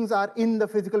many things are in the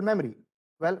physical memory?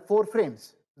 Well, 4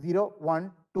 frames, 0,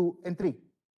 1, 2, and 3.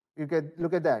 You can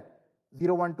look at that.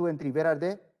 0, 1, 2, and 3. Where are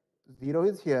they? 0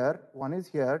 is here, 1 is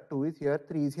here, 2 is here,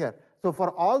 3 is here. So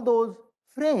for all those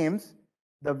frames,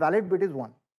 the valid bit is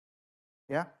 1.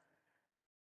 Yeah.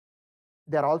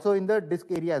 They're also in the disk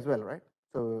area as well, right?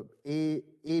 So A,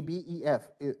 B, E, F,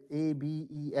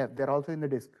 they're also in the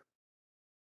disk.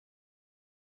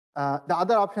 The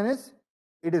other option is,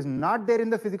 it is not there in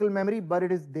the physical memory, but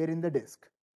it is there in the disk.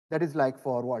 That is like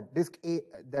for what? Disk A,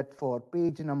 that for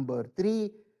page number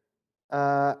 3,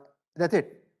 that's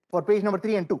it. For page number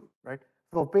 3 and 2, right?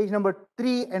 For page number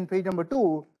 3 and page number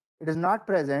 2, it is not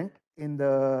present in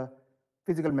the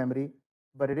physical memory,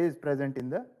 but it is present in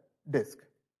the disk.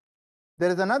 There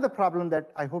is another problem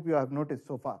that I hope you have noticed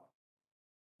so far.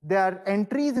 There are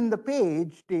entries in the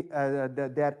page, there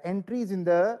are entries in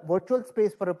the virtual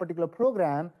space for a particular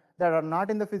program that are not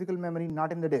in the physical memory,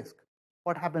 not in the disk.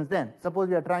 What happens then? Suppose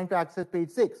we are trying to access page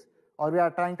 6, or we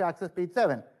are trying to access page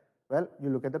 7. Well, you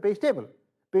look at the page table.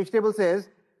 Page table says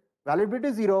valid bit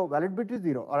is 0, valid bit is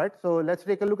 0. All right, so let's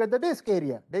take a look at the disk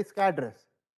area, disk address.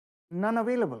 None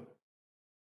available.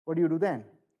 What do you do then?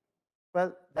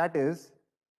 Well, that is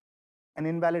an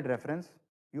invalid reference.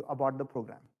 You abort the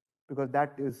program, because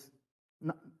that is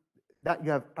not, that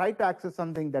you have tried to access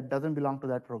something that doesn't belong to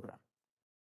that program.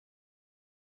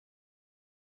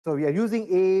 So we are using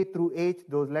A through H,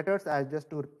 those letters, as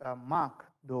just to mark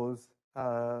those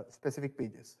specific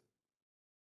pages.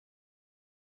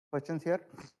 Questions here?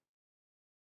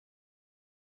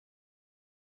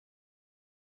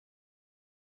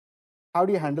 How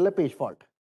do you handle a page fault?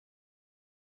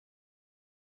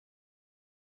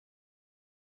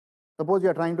 Suppose you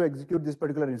are trying to execute this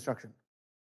particular instruction.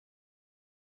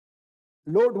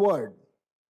 Load word.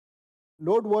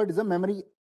 Load word is a memory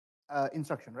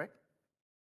instruction, right?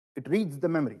 It reads the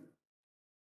memory.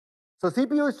 So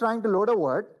CPU is trying to load a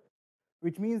word,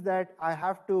 which means that I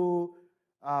have to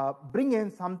bring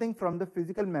in something from the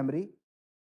physical memory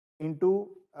into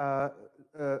a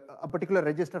particular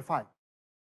register file.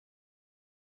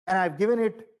 And I've given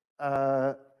it,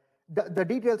 the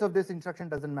details of this instruction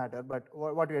doesn't matter, but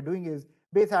what we are doing is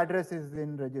base address is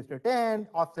in register 10,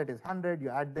 offset is 100, you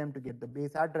add them to get the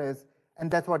base address,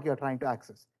 and that's what you're trying to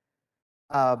access.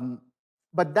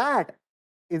 But that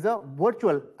is a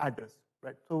virtual address,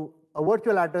 right? So a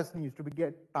virtual address needs to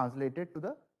get translated to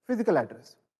the physical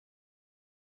address.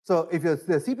 So if the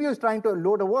CPU is trying to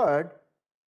load a word,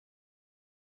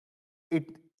 it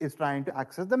is trying to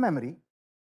access the memory.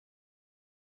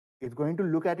 It's going to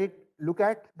look at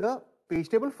the page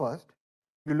table first.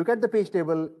 You look at the page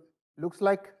table, looks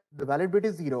like the valid bit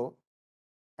is 0,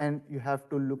 and you have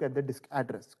to look at the disk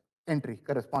address entry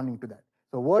corresponding to that.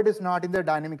 So word is not in the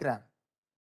dynamic RAM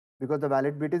because the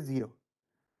valid bit is 0.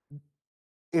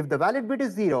 If the valid bit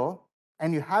is 0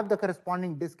 and you have the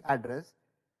corresponding disk address,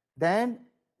 then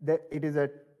it is a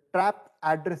trap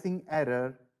addressing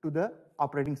error to the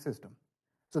operating system.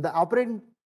 So the operating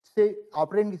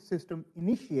system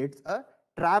initiates a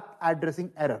trap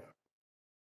addressing error.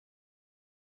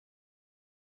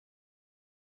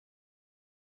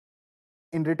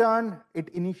 In return, it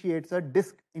initiates a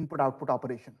disk input-output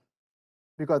operation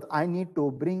because I need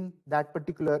to bring that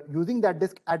particular, using that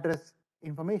disk address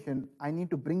information, I need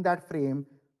to bring that frame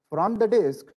from the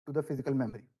disk to the physical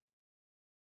memory.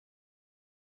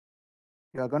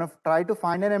 You are going to try to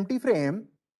find an empty frame.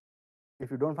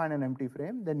 If you don't find an empty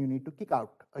frame, then you need to kick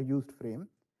out a used frame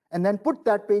and then put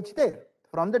that page there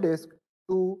from the disk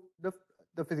to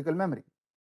the physical memory.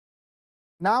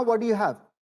 Now what do you have?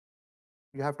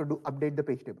 You have to update the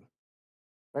page table,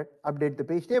 right? Update the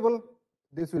page table.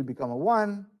 This will become a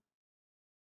 1,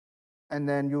 and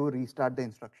then you restart the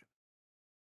instruction.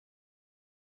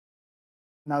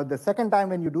 Now the second time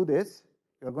when you do this,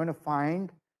 you're going to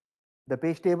find the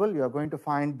page table. You're going to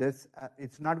find this.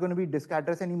 It's not going to be disk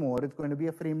address anymore. It's going to be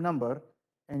a frame number,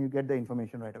 and you get the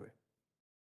information right away.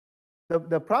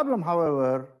 The problem,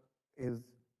 however, is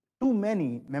too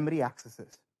many memory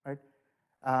accesses, right?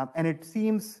 And it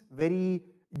seems very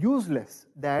useless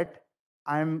that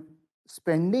I'm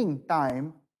spending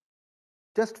time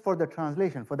just for the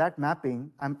translation, for that mapping,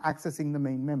 I'm accessing the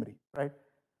main memory, right?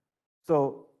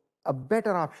 So a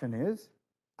better option is,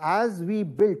 as we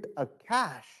built a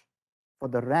cache for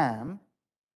the RAM,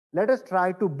 let us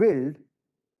try to build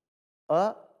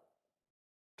a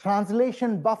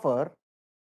translation buffer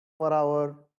for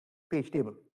our page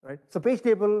table, right? So page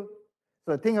table,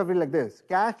 so think of it like this,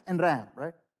 cache and RAM,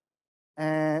 right?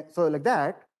 And so like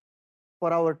that,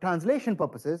 for our translation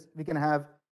purposes, we can have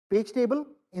page table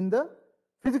in the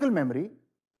physical memory,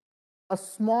 a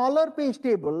smaller page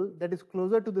table that is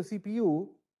closer to the CPU,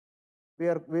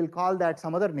 we'll call that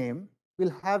some other name,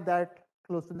 we'll have that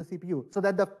close to the CPU so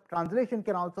that the translation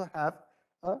can also have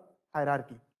a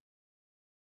hierarchy.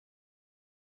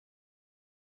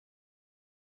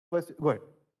 First, go ahead.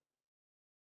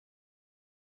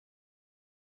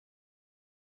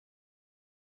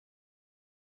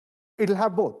 It'll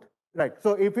have both, right?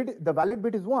 So if the valid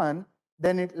bit is 1,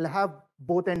 then it'll have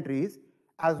both entries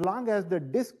as long as the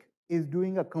disk is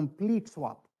doing a complete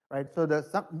swap, right? So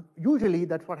usually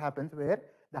that's what happens, where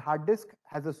the hard disk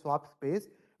has a swap space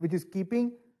which is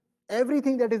keeping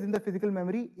everything that is in the physical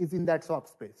memory is in that swap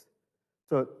space.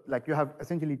 So like you have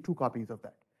essentially 2 copies of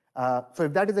that. So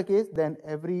if that is the case, then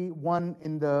every one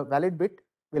in the valid bit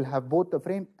will have both the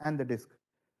frame and the disk.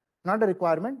 Not a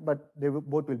requirement, but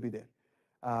both will be there.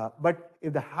 But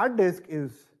if the hard disk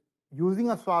is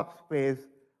using a swap space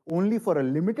only for a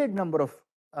limited number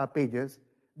of pages,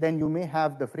 then you may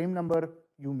have the frame number,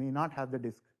 you may not have the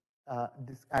disk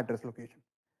address location.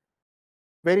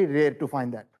 Very rare to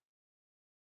find that.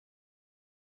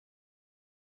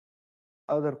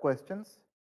 Other questions?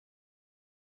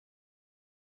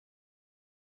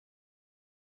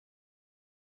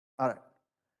 All right.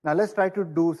 Now let's try to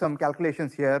do some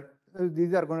calculations here.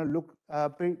 These are going to look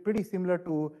pretty similar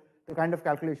to the kind of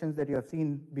calculations that you have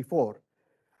seen before.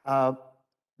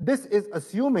 This is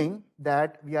assuming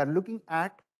that we are looking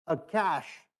at a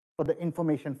cache for the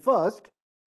information first.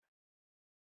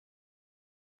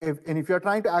 If you're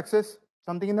trying to access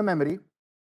something in the memory,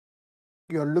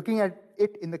 you're looking at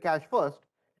it in the cache first.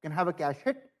 You can have a cache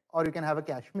hit or you can have a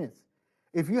cache miss.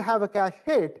 If you have a cache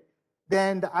hit,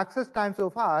 then the access time so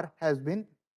far has been,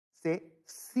 say,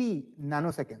 C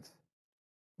nanoseconds.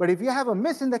 But if you have a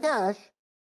miss in the cache,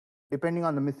 depending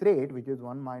on the miss rate, which is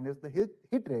 1 minus the hit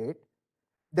rate,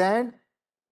 then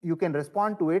you can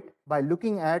respond to it by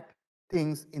looking at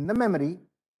things in the memory.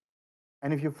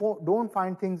 And if you don't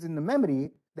find things in the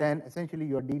memory, then essentially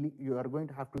you are going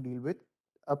to have to deal with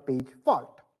a page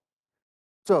fault.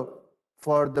 So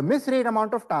for the miss rate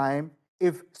amount of time,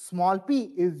 if small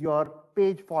p is your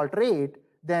page fault rate,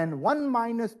 then 1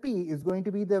 minus p is going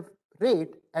to be the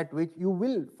rate at which you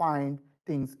will find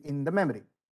things in the memory.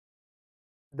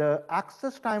 The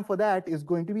access time for that is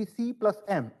going to be C plus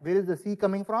M. Where is the C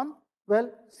coming from?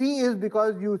 Well, C is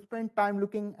because you spent time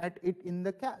looking at it in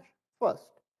the cache first.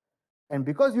 And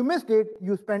because you missed it,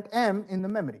 you spent M in the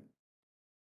memory.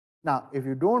 Now, if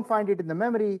you don't find it in the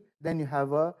memory, then you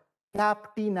have a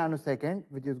cap T nanosecond,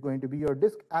 which is going to be your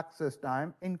disk access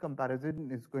time. In comparison,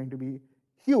 it's going to be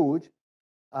huge,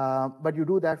 but you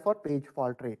do that for page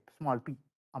fault rate, small p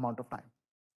amount of time.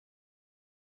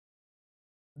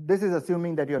 This is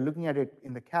assuming that you're looking at it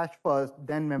in the cache first,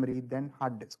 then memory, then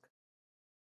hard disk.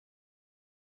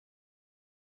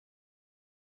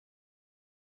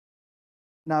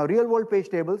 Now, real world page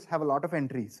tables have a lot of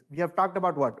entries. We have talked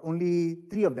about what? Only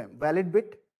 3 of them: valid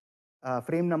bit,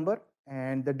 frame number,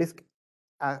 and the disk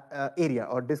area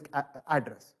or disk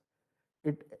address.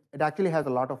 It actually has a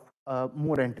lot of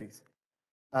more entries.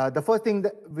 The first thing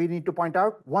that we need to point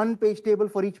out, one page table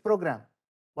for each program.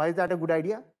 Why is that a good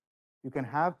idea? You can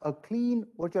have a clean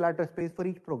virtual address space for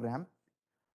each program.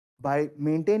 By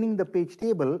maintaining the page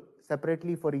table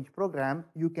separately for each program,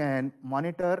 you can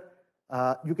monitor,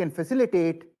 you can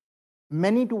facilitate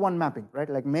many to one mapping, right?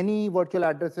 Like many virtual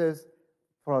addresses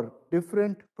for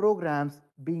different programs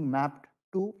being mapped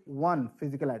to one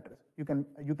physical address. You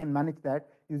can manage that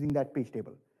using that page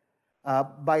table.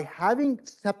 By having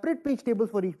separate page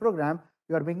tables for each program,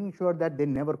 you are making sure that they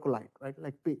never collide, right?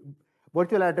 Like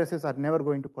virtual addresses are never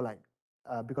going to collide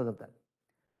because of that.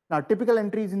 Now, typical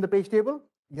entries in the page table,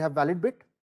 you have valid bit,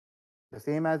 the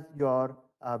same as your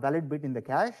valid bit in the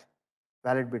cache.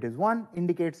 Valid bit is 1,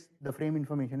 indicates the frame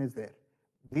information is there.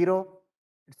 0,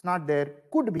 it's not there,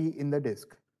 could be in the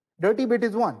disk. Dirty bit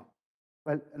is 1.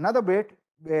 Well, another bit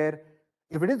where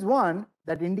if it is 1,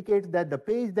 that indicates that the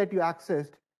page that you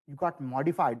accessed, you got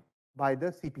modified by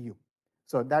the CPU.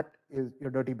 So that is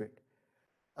your dirty bit.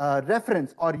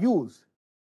 Reference or use,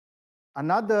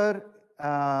 another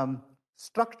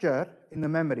structure in the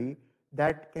memory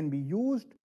that can be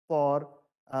used for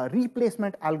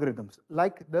replacement algorithms,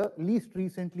 like the least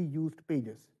recently used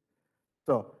pages.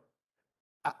 So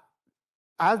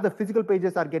as the physical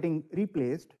pages are getting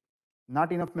replaced,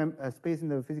 not enough space in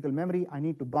the physical memory, I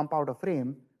need to bump out a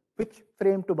frame. Which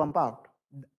frame to bump out?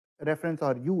 Reference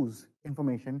or use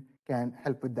information can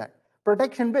help with that.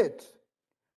 Protection bits.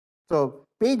 So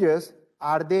pages,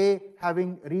 are they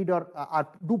having read or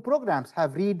do programs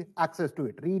have read access to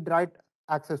it, read write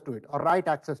access to it, or write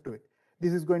access to it?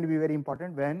 This is going to be very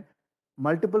important when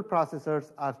multiple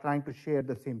processors are trying to share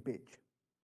the same page.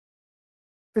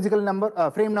 Physical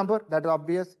number, frame number, that's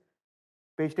obvious.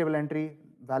 Page table entry,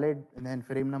 valid, and then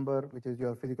frame number, which is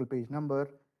your physical page number.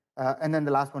 And then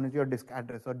the last one is your disk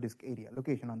address or disk area,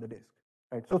 location on the disk.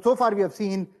 Right. So far we have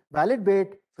seen valid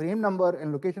bit, frame number,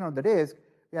 and location on the disk.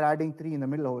 We are adding 3 in the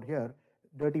middle over here: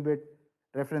 dirty bit,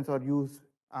 reference or use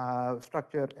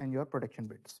structure, and your protection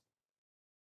bits.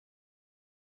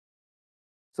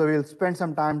 So we'll spend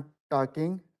some time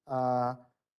talking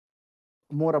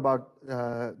more about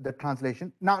the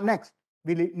translation. Now, next,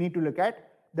 we need to look at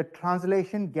the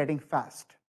translation getting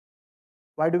fast.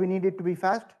 Why do we need it to be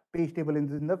fast? Page table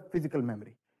is in the physical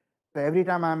memory. So every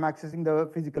time I'm accessing the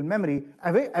physical memory,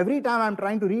 every time I'm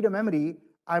trying to read a memory,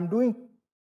 I'm doing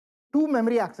 2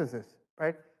 memory accesses,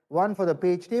 right? One for the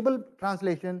page table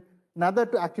translation, another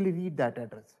to actually read that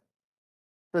address.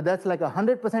 So that's like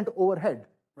 100% overhead,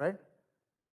 right?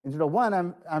 Instead of one,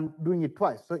 I'm doing it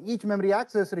twice. So each memory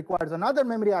access requires another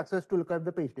memory access to look at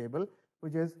the page table,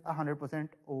 which is 100%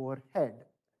 overhead.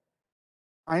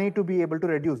 I need to be able to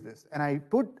reduce this. And I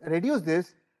reduce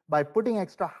this by putting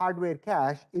extra hardware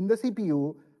cache in the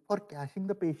CPU for caching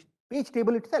the page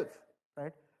table itself,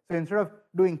 right? So instead of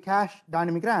doing cache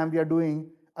dynamic RAM, we are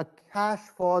doing a cache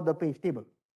for the page table.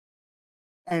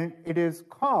 And it is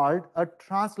called a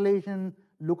translation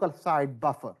look-aside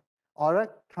buffer, or a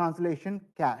translation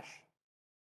cache,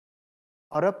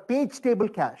 or a page table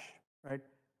cache, right?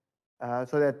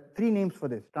 So there are 3 names for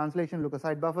this. Translation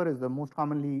look-aside buffer is the most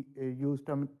commonly used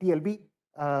term. TLB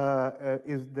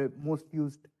is the most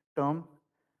used term,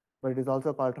 but it is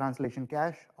also called translation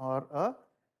cache or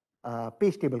a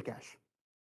page table cache.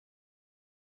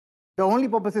 The only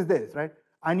purpose is this, right?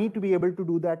 I need to be able to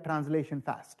do that translation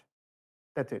fast.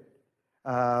 That's it.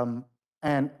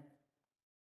 And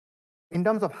in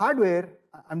terms of hardware,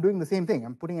 I'm doing the same thing.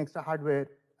 I'm putting extra hardware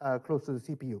close to the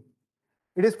CPU.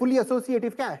 It is fully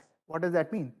associative cache. What does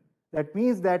that mean? That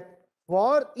means that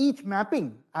for each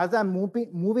mapping, as I'm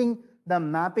moving the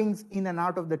mappings in and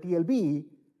out of the TLB,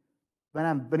 when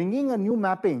I'm bringing a new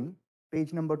mapping,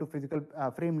 page number to physical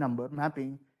frame number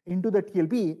mapping into the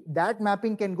TLB, that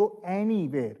mapping can go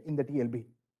anywhere in the TLB.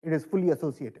 It is fully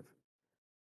associative.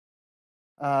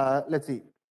 Let's see.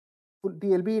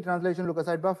 TLB, translation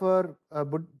look-aside buffer,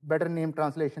 better name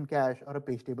translation cache or a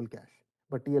page table cache,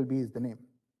 but TLB is the name.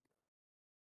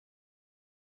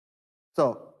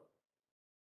 So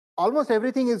almost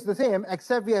everything is the same,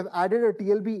 except we have added a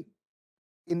TLB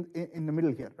in the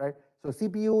middle here, right? So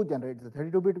CPU generates the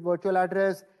 32-bit virtual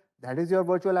address. That is your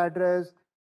virtual address.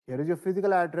 Here is your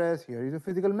physical address. Here is your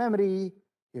physical memory.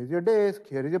 Here's your disk.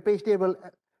 Here is your page table.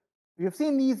 We have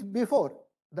seen these before.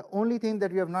 The only thing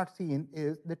that we have not seen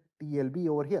is the TLB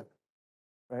over here,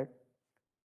 right?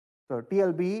 So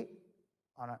TLB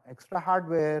on an extra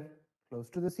hardware close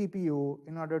to the CPU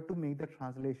in order to make the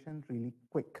translation really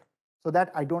quick. so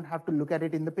that I don't have to look at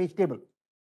it in the page table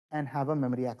and have a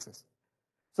memory access.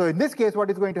 So in this case, what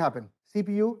is going to happen?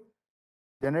 CPU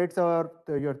generates your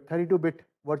 32-bit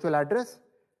virtual address.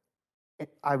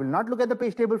 I will not look at the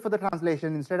page table for the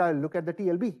translation. Instead, I will look at the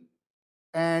TLB.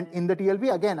 And in the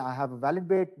TLB, again, I have a valid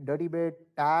bit, dirty bit,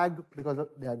 tag, because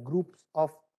there are groups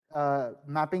of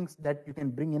mappings that you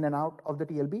can bring in and out of the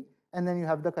TLB. And then you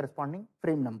have the corresponding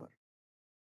frame number.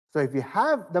 So if you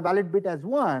have the valid bit as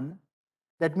 1,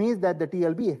 that means that the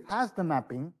TLB has the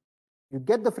mapping. You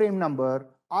get the frame number,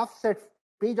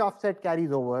 page offset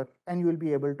carries over, and you will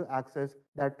be able to access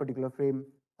that particular frame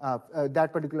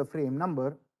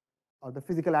number or the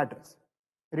physical address.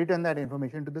 Return that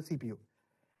information to the CPU.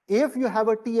 If you have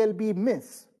a TLB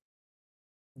miss,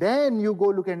 then you go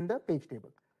look in the page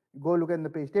table. You go look in the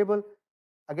page table.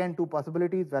 Again, 2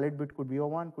 possibilities. Valid bit could be a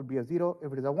 1, could be a 0.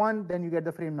 If it is a 1, then you get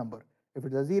the frame number. If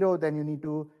it's a 0, then you need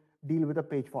to deal with a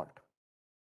page fault.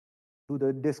 Do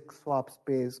the disk swap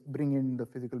space, bring in the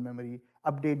physical memory,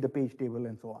 update the page table,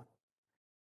 and so on.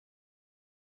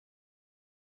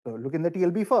 So look in the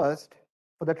TLB first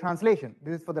for the translation.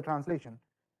 This is for the translation.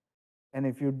 And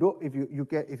if you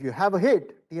have a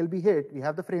hit, TLB hit, we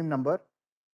have the frame number.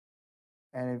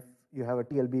 And if you have a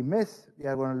TLB miss, we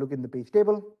are going to look in the page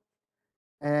table.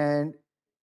 And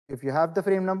if you have the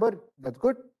frame number, that's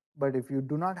good. But if you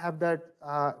do not have that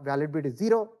valid bit is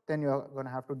 0, then you're going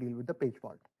to have to deal with the page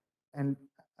fault and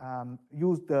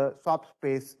use the swap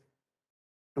space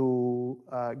to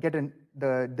get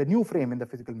the new frame in the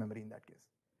physical memory in that case.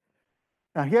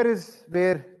 Now here is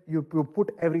where you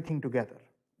put everything together,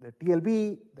 the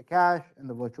TLB, the cache, and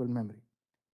the virtual memory.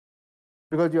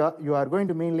 Because you are going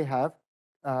to mainly have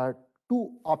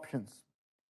 2 options.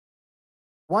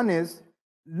 One is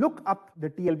look up the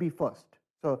TLB first.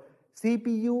 So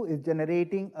CPU is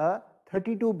generating a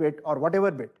 32-bit or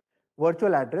whatever bit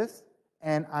virtual address,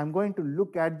 and I'm going to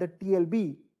look at the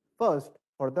TLB first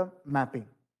for the mapping.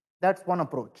 That's one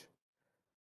approach.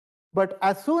 But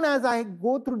as soon as I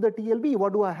go through the TLB,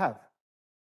 what do I have?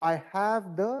 I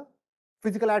have the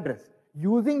physical address.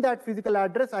 Using that physical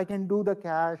address, I can do the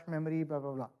cache, memory, blah,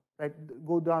 blah, blah, right?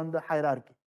 Go down the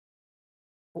hierarchy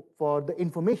for the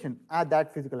information at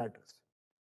that physical address.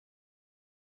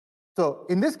 So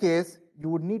in this case, you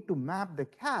would need to map the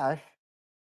cache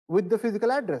with the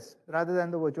physical address rather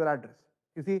than the virtual address.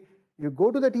 You see, you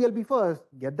go to the TLB first,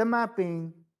 get the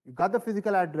mapping, you got the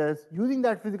physical address. Using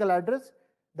that physical address,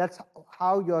 that's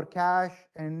how your cache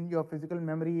and your physical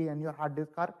memory and your hard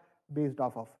disk are based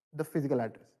off of the physical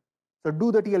address. So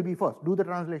do the TLB first, do the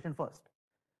translation first.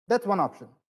 That's one option.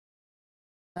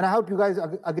 And I hope you guys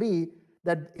agree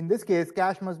that in this case,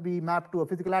 cache must be mapped to a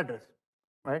physical address,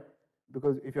 right?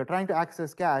 Because if you're trying to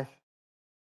access cache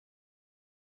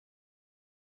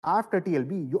after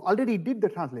TLB, you already did the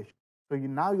translation. So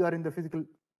now you are in the physical,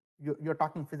 you're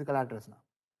talking physical address now.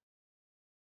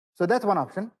 So that's one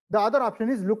option. The other option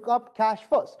is look up cache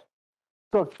first.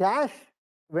 So cache,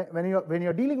 when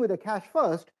you're dealing with the cache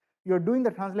first, you're doing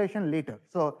the translation later.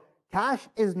 So cache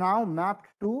is now mapped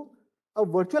to a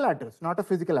virtual address, not a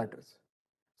physical address.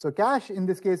 So cache in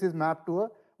this case is mapped to a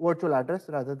virtual address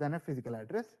rather than a physical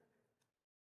address.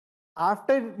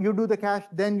 After you do the cache,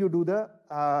 then you do the,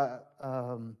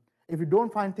 if you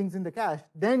don't find things in the cache,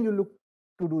 then you look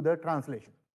to do the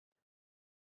translation.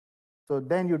 So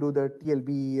then you do the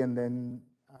TLB and then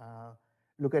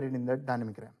look at it in the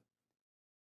dynamic RAM.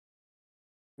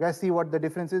 You guys see what the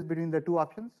difference is between the 2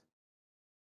 options?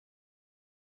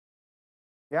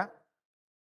 Yeah?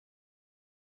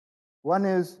 One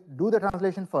is do the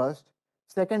translation first.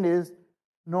 Second is,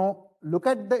 no, look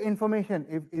at the information.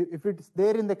 If it's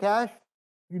there in the cache,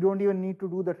 you don't even need to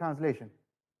do the translation.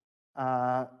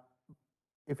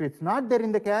 If it's not there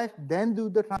in the cache, then do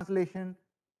the translation,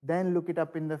 then look it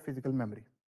up in the physical memory.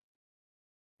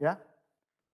 Yeah?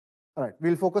 All right,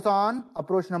 we'll focus on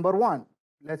approach number 1.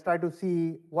 Let's try to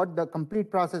see what the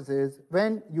complete process is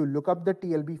when you look up the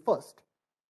TLB first.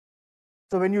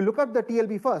 So when you look up the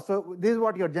TLB first, so this is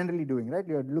what you're generally doing, right?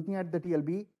 You're looking at the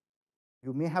TLB.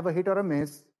 You may have a hit or a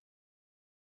miss.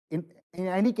 In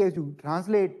any case, you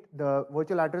translate the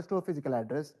virtual address to a physical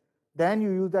address. Then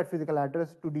you use that physical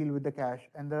address to deal with the cache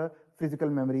and the physical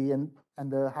memory and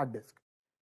the hard disk.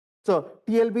 So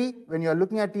TLB, when you're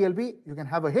looking at TLB, you can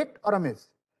have a hit or a miss.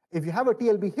 If you have a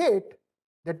TLB hit,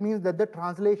 that means that the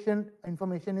translation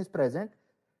information is present.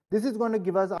 This is going to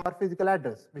give us our physical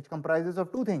address, which comprises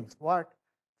of 2 things. What?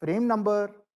 Frame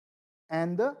number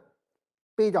and the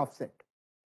page offset.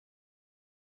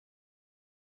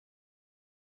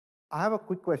 I have a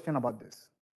quick question about this.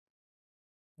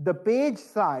 The page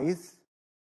size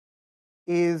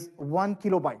is 1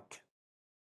 kilobyte.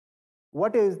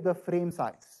 What is the frame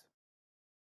size?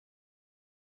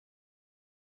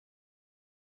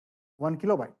 1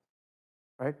 kilobyte,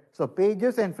 right? So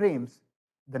pages and frames,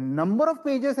 the number of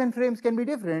pages and frames can be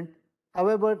different.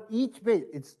 However, each page,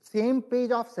 it's same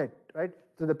page offset, right?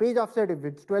 So the page offset, if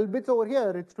it's 12 bits over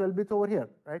here, it's 12 bits over here,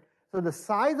 right? So the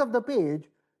size of the page,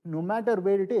 no matter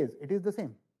where it is the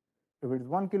same. So if it's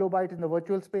 1 kilobyte in the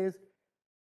virtual space,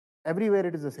 everywhere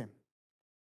it is the same.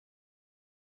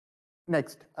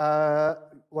 Next,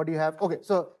 what do you have? Okay,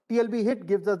 so TLB hit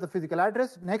gives us the physical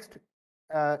address. Next,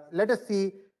 let us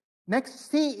see. Next,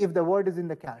 see if the word is in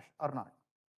the cache or not.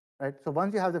 Right. So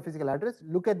once you have the physical address,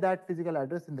 look at that physical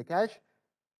address in the cache.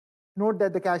 Note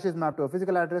that the cache is mapped to a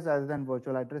physical address rather than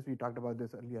virtual address. We talked about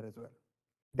this earlier as well.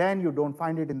 Then you don't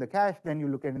find it in the cache. Then you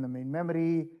look at it in the main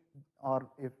memory or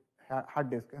if hard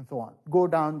disk and so on. Go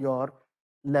down your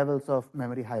levels of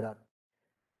memory hierarchy.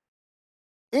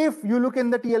 If you look in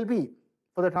the TLB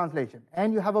for the translation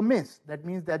and you have a miss, that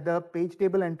means that the page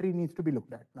table entry needs to be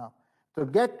looked at now. So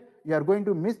you are going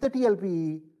to miss the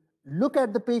TLB, look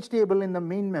at the page table in the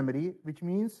main memory, which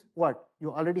means what?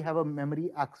 You already have a memory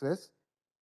access.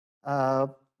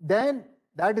 Then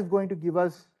that is going to give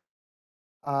us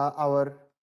our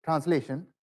translation.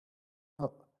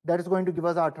 That is going to give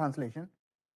us our translation.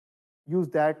 Use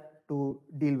that to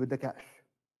deal with the cache.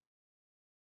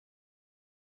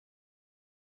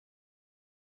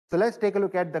 So let's take a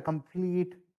look at the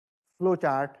complete flow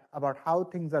chart about how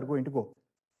things are going to go.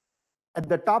 At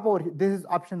the top over here, this is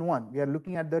option 1. We are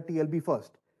looking at the TLB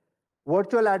first.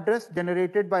 Virtual address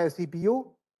generated by a CPU.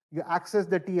 You access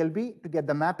the TLB to get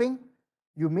the mapping.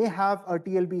 You may have a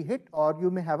TLB hit or you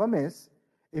may have a miss.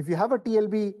 If you have a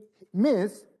TLB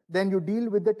miss, then you deal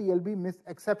with the TLB miss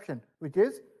exception, which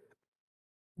is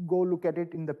go look at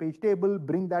it in the page table,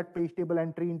 bring that page table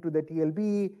entry into the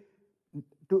TLB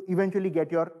to eventually get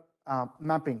your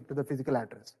mapping to the physical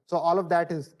address. So all of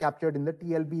that is captured in the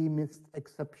TLB miss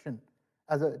exception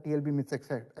as a TLB miss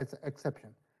exception.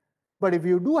 But if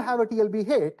you do have a TLB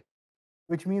hit,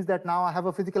 which means that now I have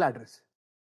a physical address,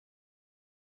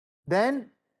 then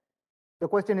the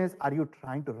question is, are you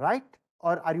trying to write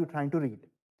or are you trying to read?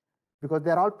 Because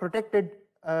they're all protected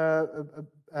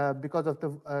because of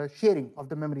the sharing of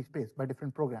the memory space by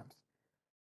different programs.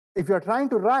 If you're trying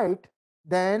to write,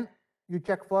 then you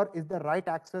check for is the write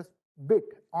access bit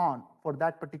on for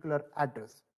that particular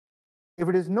address. If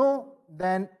it is no,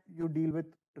 then you deal with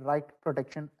write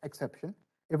protection exception.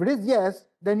 If it is yes,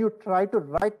 then you try to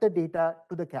write the data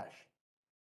to the cache.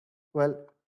 Well,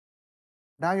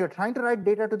 now you're trying to write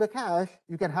data to the cache.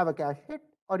 You can have a cache hit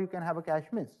or you can have a cache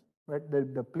miss. Right?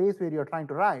 The place where you're trying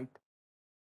to write,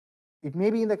 it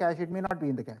may be in the cache, it may not be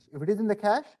in the cache. If it is in the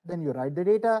cache, then you write the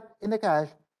data in the cache,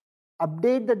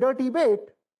 update the dirty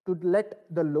bit to let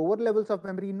the lower levels of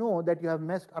memory know that you have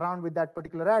messed around with that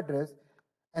particular address,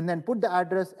 and then put the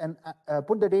address and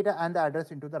put the data and the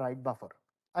address into the right buffer.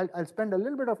 I'll spend a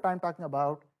little bit of time talking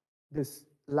about this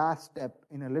last step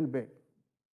in a little bit.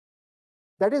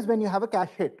 That is when you have a cache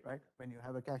hit, right? When you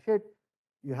have a cache hit,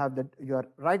 you're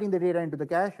writing the data into the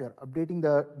cache, you're updating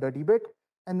the dirty bit,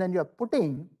 and then you're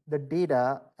putting the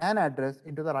data and address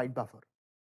into the right buffer.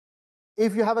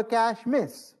 If you have a cache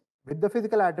miss with the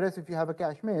physical address, if you have a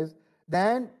cache miss,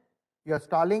 then you're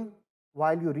stalling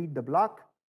while you read the block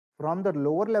from the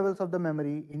lower levels of the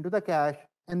memory into the cache,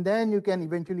 and then you can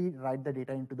eventually write the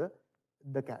data into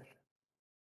the cache.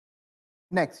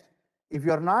 Next, if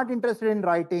you're not interested in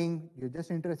writing, you're just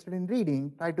interested in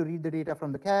reading, try to read the data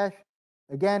from the cache.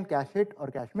 Again, cache hit or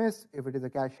cache miss. If it is a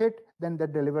cache hit, then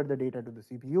that deliver the data to the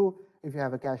CPU. If you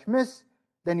have a cache miss,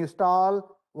 then you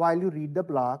stall while you read the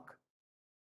block.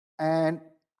 And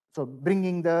so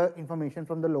bringing the information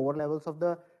from the lower levels of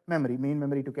the memory, main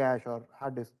memory to cache or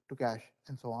hard disk to cache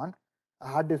and so on,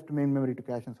 hard disk to main memory to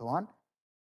cache and so on.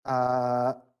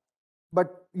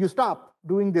 But you stop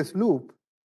doing this loop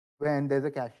when there's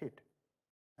a cache hit,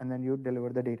 and then you deliver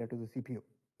the data to the CPU.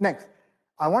 Next,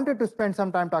 I wanted to spend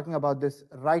some time talking about this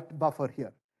write buffer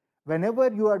here.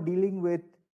 Whenever you are dealing with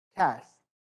cache,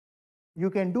 you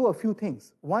can do a few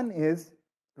things. One is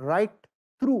write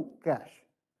through cache.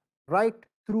 Write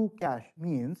through cache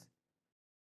means,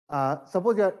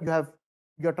 suppose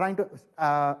you're trying to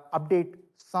update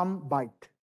some byte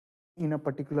in a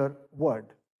particular word.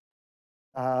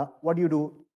 What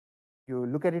do? You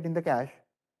look at it in the cache,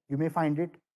 you may find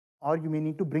it, or you may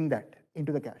need to bring that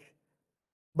into the cache.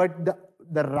 But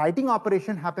the writing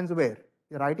operation happens where?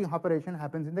 The writing operation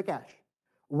happens in the cache.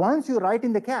 Once you write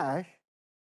in the cache,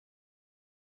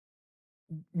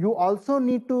 you also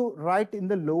need to write in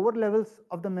the lower levels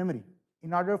of the memory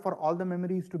in order for all the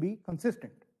memories to be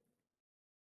consistent.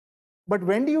 But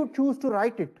when do you choose to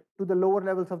write it to the lower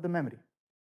levels of the memory.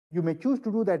 You may choose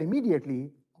to do that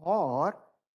immediately, or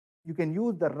you can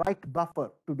use the write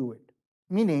buffer to do it.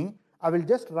 Meaning, I will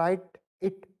just write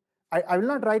it. I will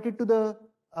not write it to the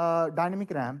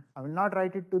dynamic RAM. I will not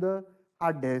write it to the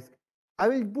hard disk. I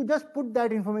will just put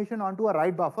that information onto a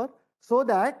write buffer so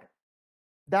that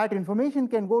that information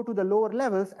can go to the lower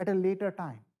levels at a later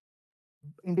time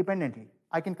independently.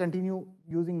 I can continue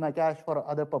using my cache for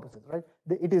other purposes, right?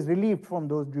 It is relieved from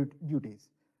those duties.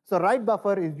 So write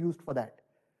buffer is used for that.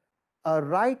 A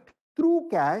write through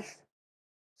cache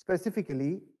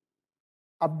specifically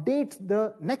updates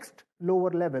the next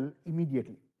lower level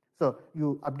immediately. So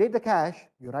you update the cache,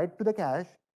 you write to the cache,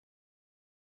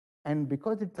 and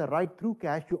because it's a write through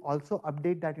cache, you also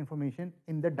update that information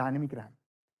in the dynamic RAM,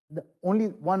 only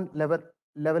one level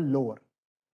lower.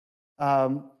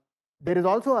 There is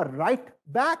also a write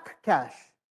back cache.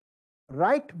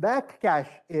 Write back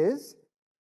cache is,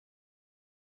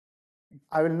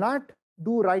 I will not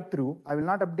do write through, I will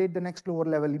not update the next lower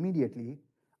level immediately.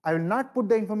 I will not put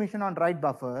the information on write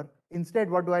buffer.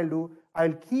 Instead, what do I do?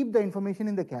 I'll keep the information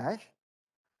in the cache,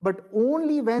 but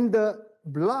only when the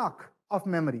block of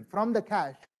memory from the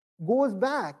cache goes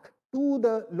back to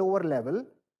the lower level,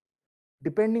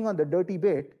 depending on the dirty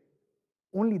bit,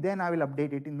 only then I will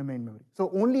update it in the main memory.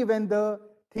 So only when the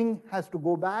thing has to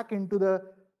go back into the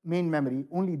main memory,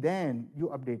 only then you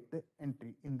update the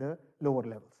entry in the lower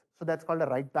levels. So that's called a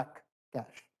write back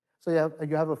cache. So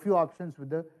you have a few options with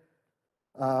the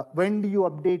when do you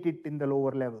update it in the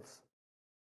lower levels.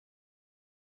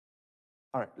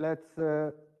 All right,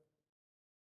 let's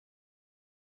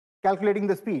calculating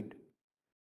the speed.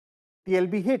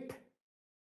 TLB hit,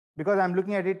 because I'm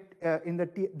looking at it in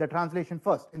the translation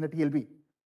first in the TLB.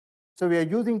 So we are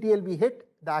using TLB hit.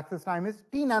 The access time is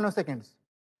t nanoseconds.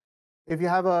 If you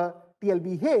have a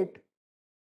TLB hit,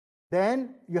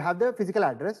 then you have the physical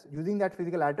address. Using that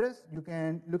physical address, you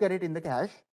can look at it in the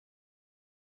cache.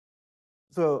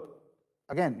 So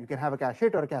again, you can have a cache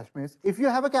hit or a cache miss. If you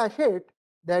have a cache hit,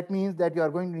 that means that you are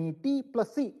going to need t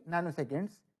plus c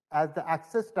nanoseconds as the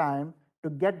access time to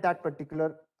get that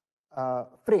particular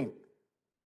frame.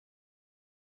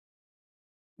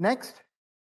 Next,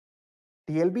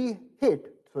 TLB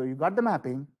hit, so you got the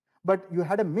mapping, but you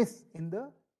had a miss in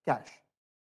the cache.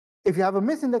 If you have a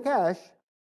miss in the cache,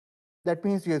 that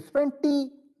means you have spent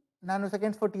t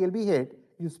nanoseconds for TLB hit,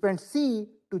 you spent c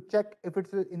to check if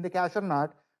it's in the cache or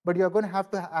not, but you're going to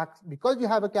have to, because you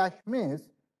have a cache miss,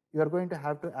 you're going to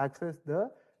have to access the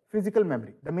physical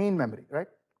memory, the main memory, right?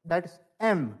 That's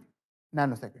m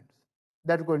nanoseconds.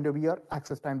 That's going to be your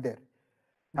access time there.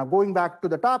 Now going back to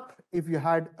the top, if you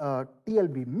had a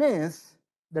TLB miss,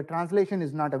 the translation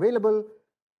is not available.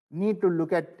 Need to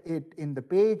look at it in the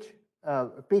page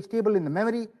table in the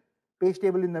memory. Page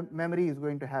table in the memory is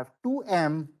going to have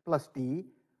 2m plus t.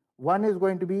 One is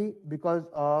going to be because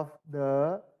of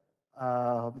the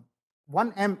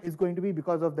 1m is going to be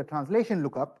because of the translation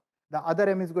lookup. The other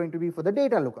m is going to be for the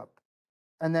data lookup.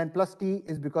 And then plus t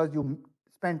is because you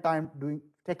spent time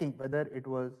checking whether it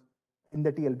was in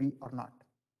the TLB or not.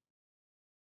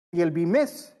 TLB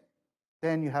miss,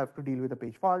 then you have to deal with a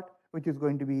page fault, which is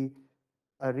going to be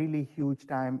a really huge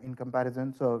time in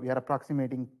comparison. So we are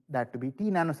approximating that to be t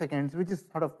nanoseconds, which is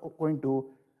sort of going to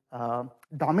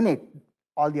dominate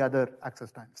all the other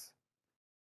access times.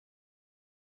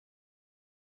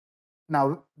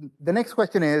 Now, the next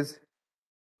question is,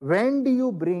 when do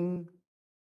you bring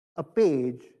a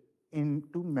page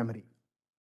into memory?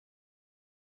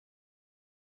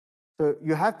 So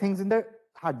you have things in the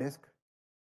hard disk.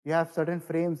 You have certain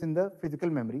frames in the physical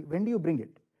memory. When do you bring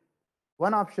it?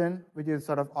 One option, which is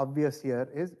sort of obvious here,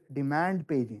 is demand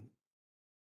paging.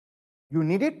 You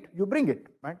need it, you bring it,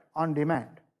 right, on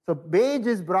demand. So page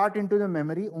is brought into the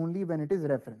memory only when it is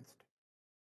referenced.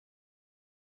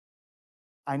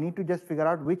 I need to just figure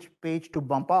out which page to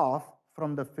bump off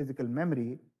from the physical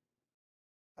memory,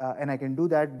 and I can do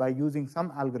that by using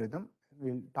some algorithm,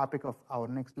 topic of our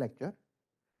next lecture.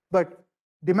 But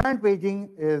demand paging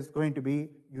is going to be,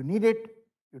 you need it,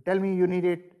 you tell me you need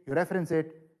it, you reference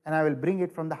it, and I will bring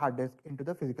it from the hard disk into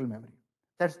the physical memory.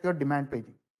 That's your demand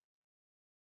paging.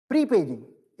 Pre-paging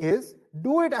is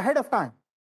do it ahead of time.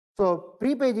 So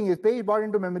pre-paging is page brought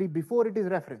into memory before it is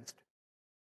referenced.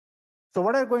 So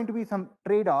what are going to be some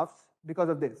trade-offs because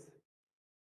of this?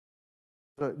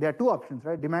 So there are two options,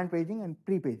 right? Demand paging and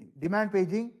pre-paging. Demand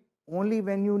paging, only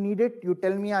when you need it, you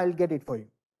tell me, I'll get it for you.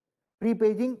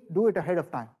 Pre-paging, do it ahead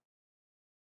of time.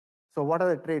 So what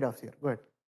are the trade-offs here? Go ahead.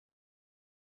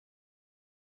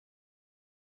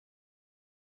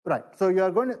 Right. So you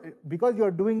are going to, because you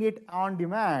are doing it on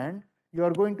demand, you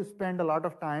are going to spend a lot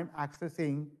of time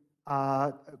accessing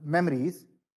memories,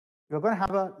 you're going to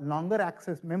have a longer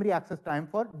memory access time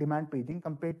for demand paging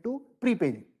compared to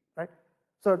pre-paging, right?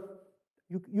 So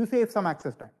you save some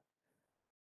access time.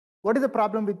 What is the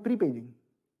problem with pre-paging?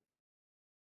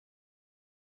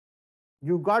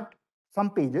 You got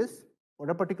some pages for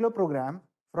a particular program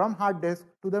from hard disk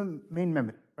to the main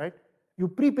memory, right? You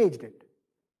pre-paged it.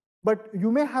 But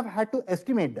you may have had to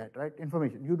estimate that, right?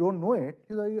 Information. You don't know it,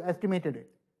 so you estimated it.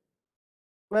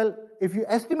 Well, if you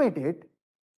estimate it,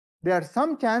 there are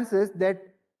some chances that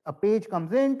a page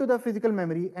comes into the physical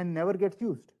memory and never gets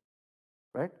used,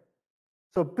 right?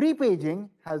 So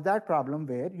pre-paging has that problem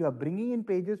where you are bringing in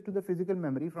pages to the physical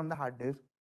memory from the hard disk,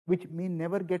 which may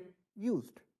never get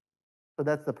used. So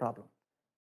that's the problem.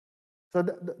 So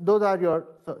those are your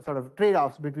sort of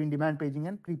trade-offs between demand paging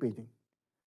and pre-paging.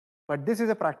 But this is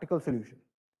a practical solution.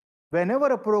 Whenever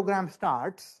a program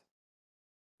starts,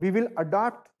 we will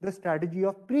adopt the strategy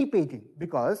of pre-paging,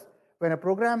 because when a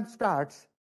program starts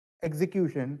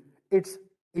execution, its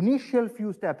initial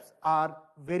few steps are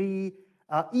very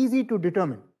easy to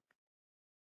determine.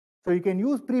 So you can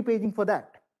use pre-paging for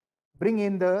that. Bring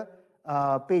in the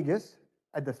pages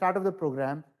at the start of the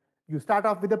program. You start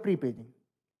off with the pre-paging.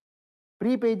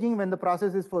 Pre-paging when the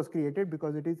process is first created,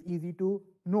 because it is easy to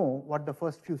know what the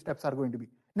first few steps are going to be.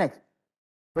 Next,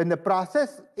 when the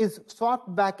process is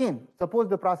swapped back in, suppose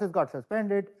the process got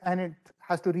suspended and it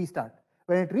has to restart.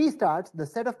 When it restarts, the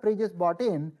set of pages brought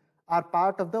in are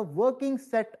part of the working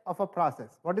set of a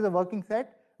process. What is a working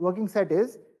set? Working set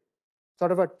is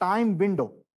sort of a time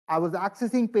window. I was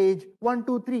accessing page 1,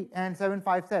 2, 3, and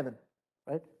 757,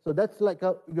 right? So that's like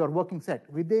your working set.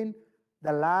 Within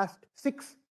the last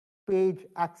 6 page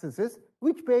accesses,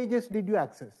 which pages did you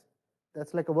access?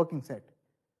 That's like a working set.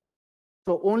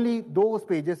 So only those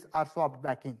pages are swapped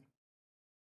back in.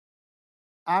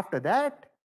 After that,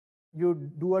 you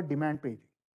do a demand paging.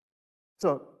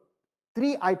 So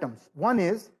 3 items. One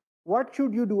is, what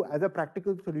should you do as a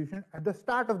practical solution at the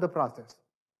start of the process?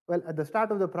 Well, at the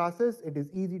start of the process, it is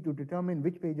easy to determine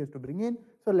which pages to bring in.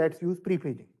 So let's use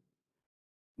pre-paging.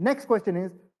 Next question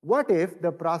is, what if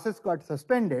the process got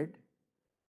suspended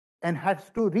and has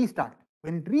to restart?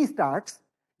 When it restarts,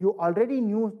 you already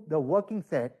knew the working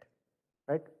set,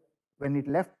 right? When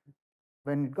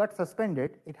it got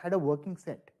suspended, it had a working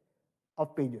set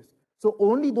of pages. So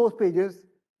only those pages,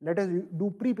 let us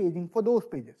do pre-paging for those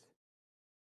pages.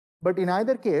 But in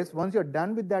either case, once you're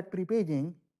done with that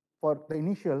pre-paging for the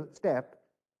initial step,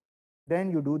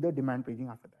 then you do the demand paging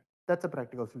after that. That's a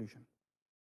practical solution.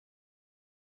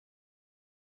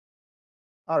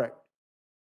 All right.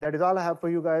 That is all I have for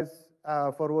you guys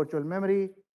for virtual memory.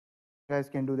 You guys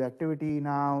can do the activity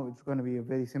now. It's going to be a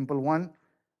very simple one.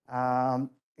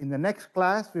 In the next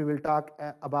class, we will talk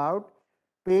about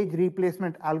page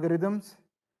replacement algorithms.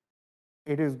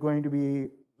 It is going to be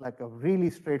like a really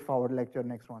straightforward lecture,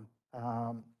 next one.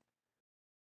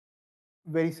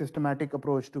 Very systematic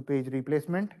approach to page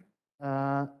replacement.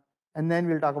 And then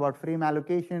we'll talk about frame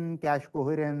allocation, cache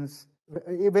coherence,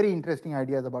 very interesting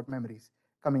ideas about memories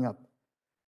coming up.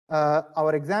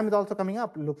 Our exam is also coming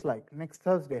up, looks like, next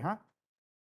Thursday, huh?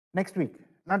 Next week,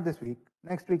 not this week,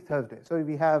 next week, Thursday. So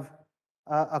we have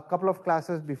a couple of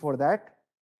classes before that.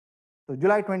 So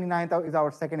July 29th is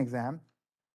our second exam.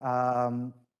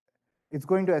 It's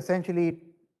going to essentially,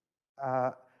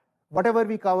 whatever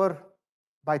we cover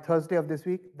by Thursday of this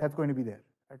week, that's going to be there.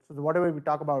 Right? So whatever we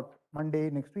talk about Monday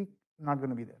next week, not going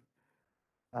to be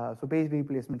there. So page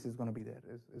replacements is going to be there,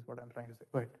 is what I'm trying to say.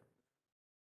 Go ahead.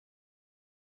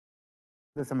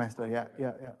 The semester,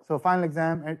 yeah. So final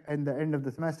exam at the end of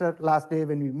the semester, last day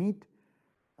when we meet.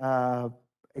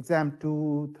 Exam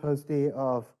 2, Thursday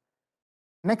of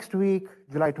next week,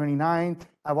 July 29th.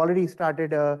 I've already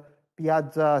started a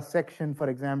Piazza section for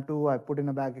exam 2. I put in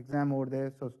a back exam over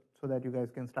there so that you guys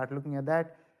can start looking at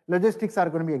that. Logistics are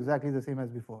going to be exactly the same as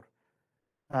before.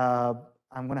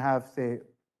 I'm going to have, say,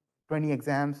 20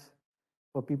 exams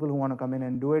for people who want to come in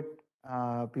and do it.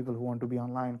 People who want to be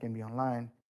online can be online.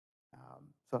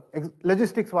 So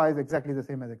logistics-wise, exactly the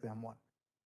same as exam 1.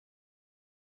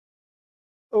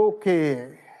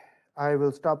 Okay, I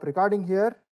will stop recording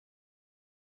here.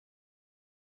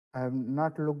 I have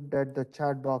not looked at the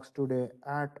chat box today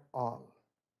at all.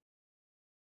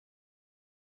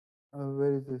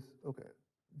 Where is this? Okay,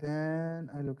 then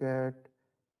I look at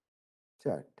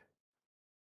chat.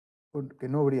 Okay,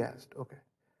 nobody asked. Okay.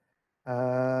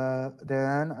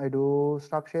 Then I do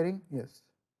stop sharing. Yes.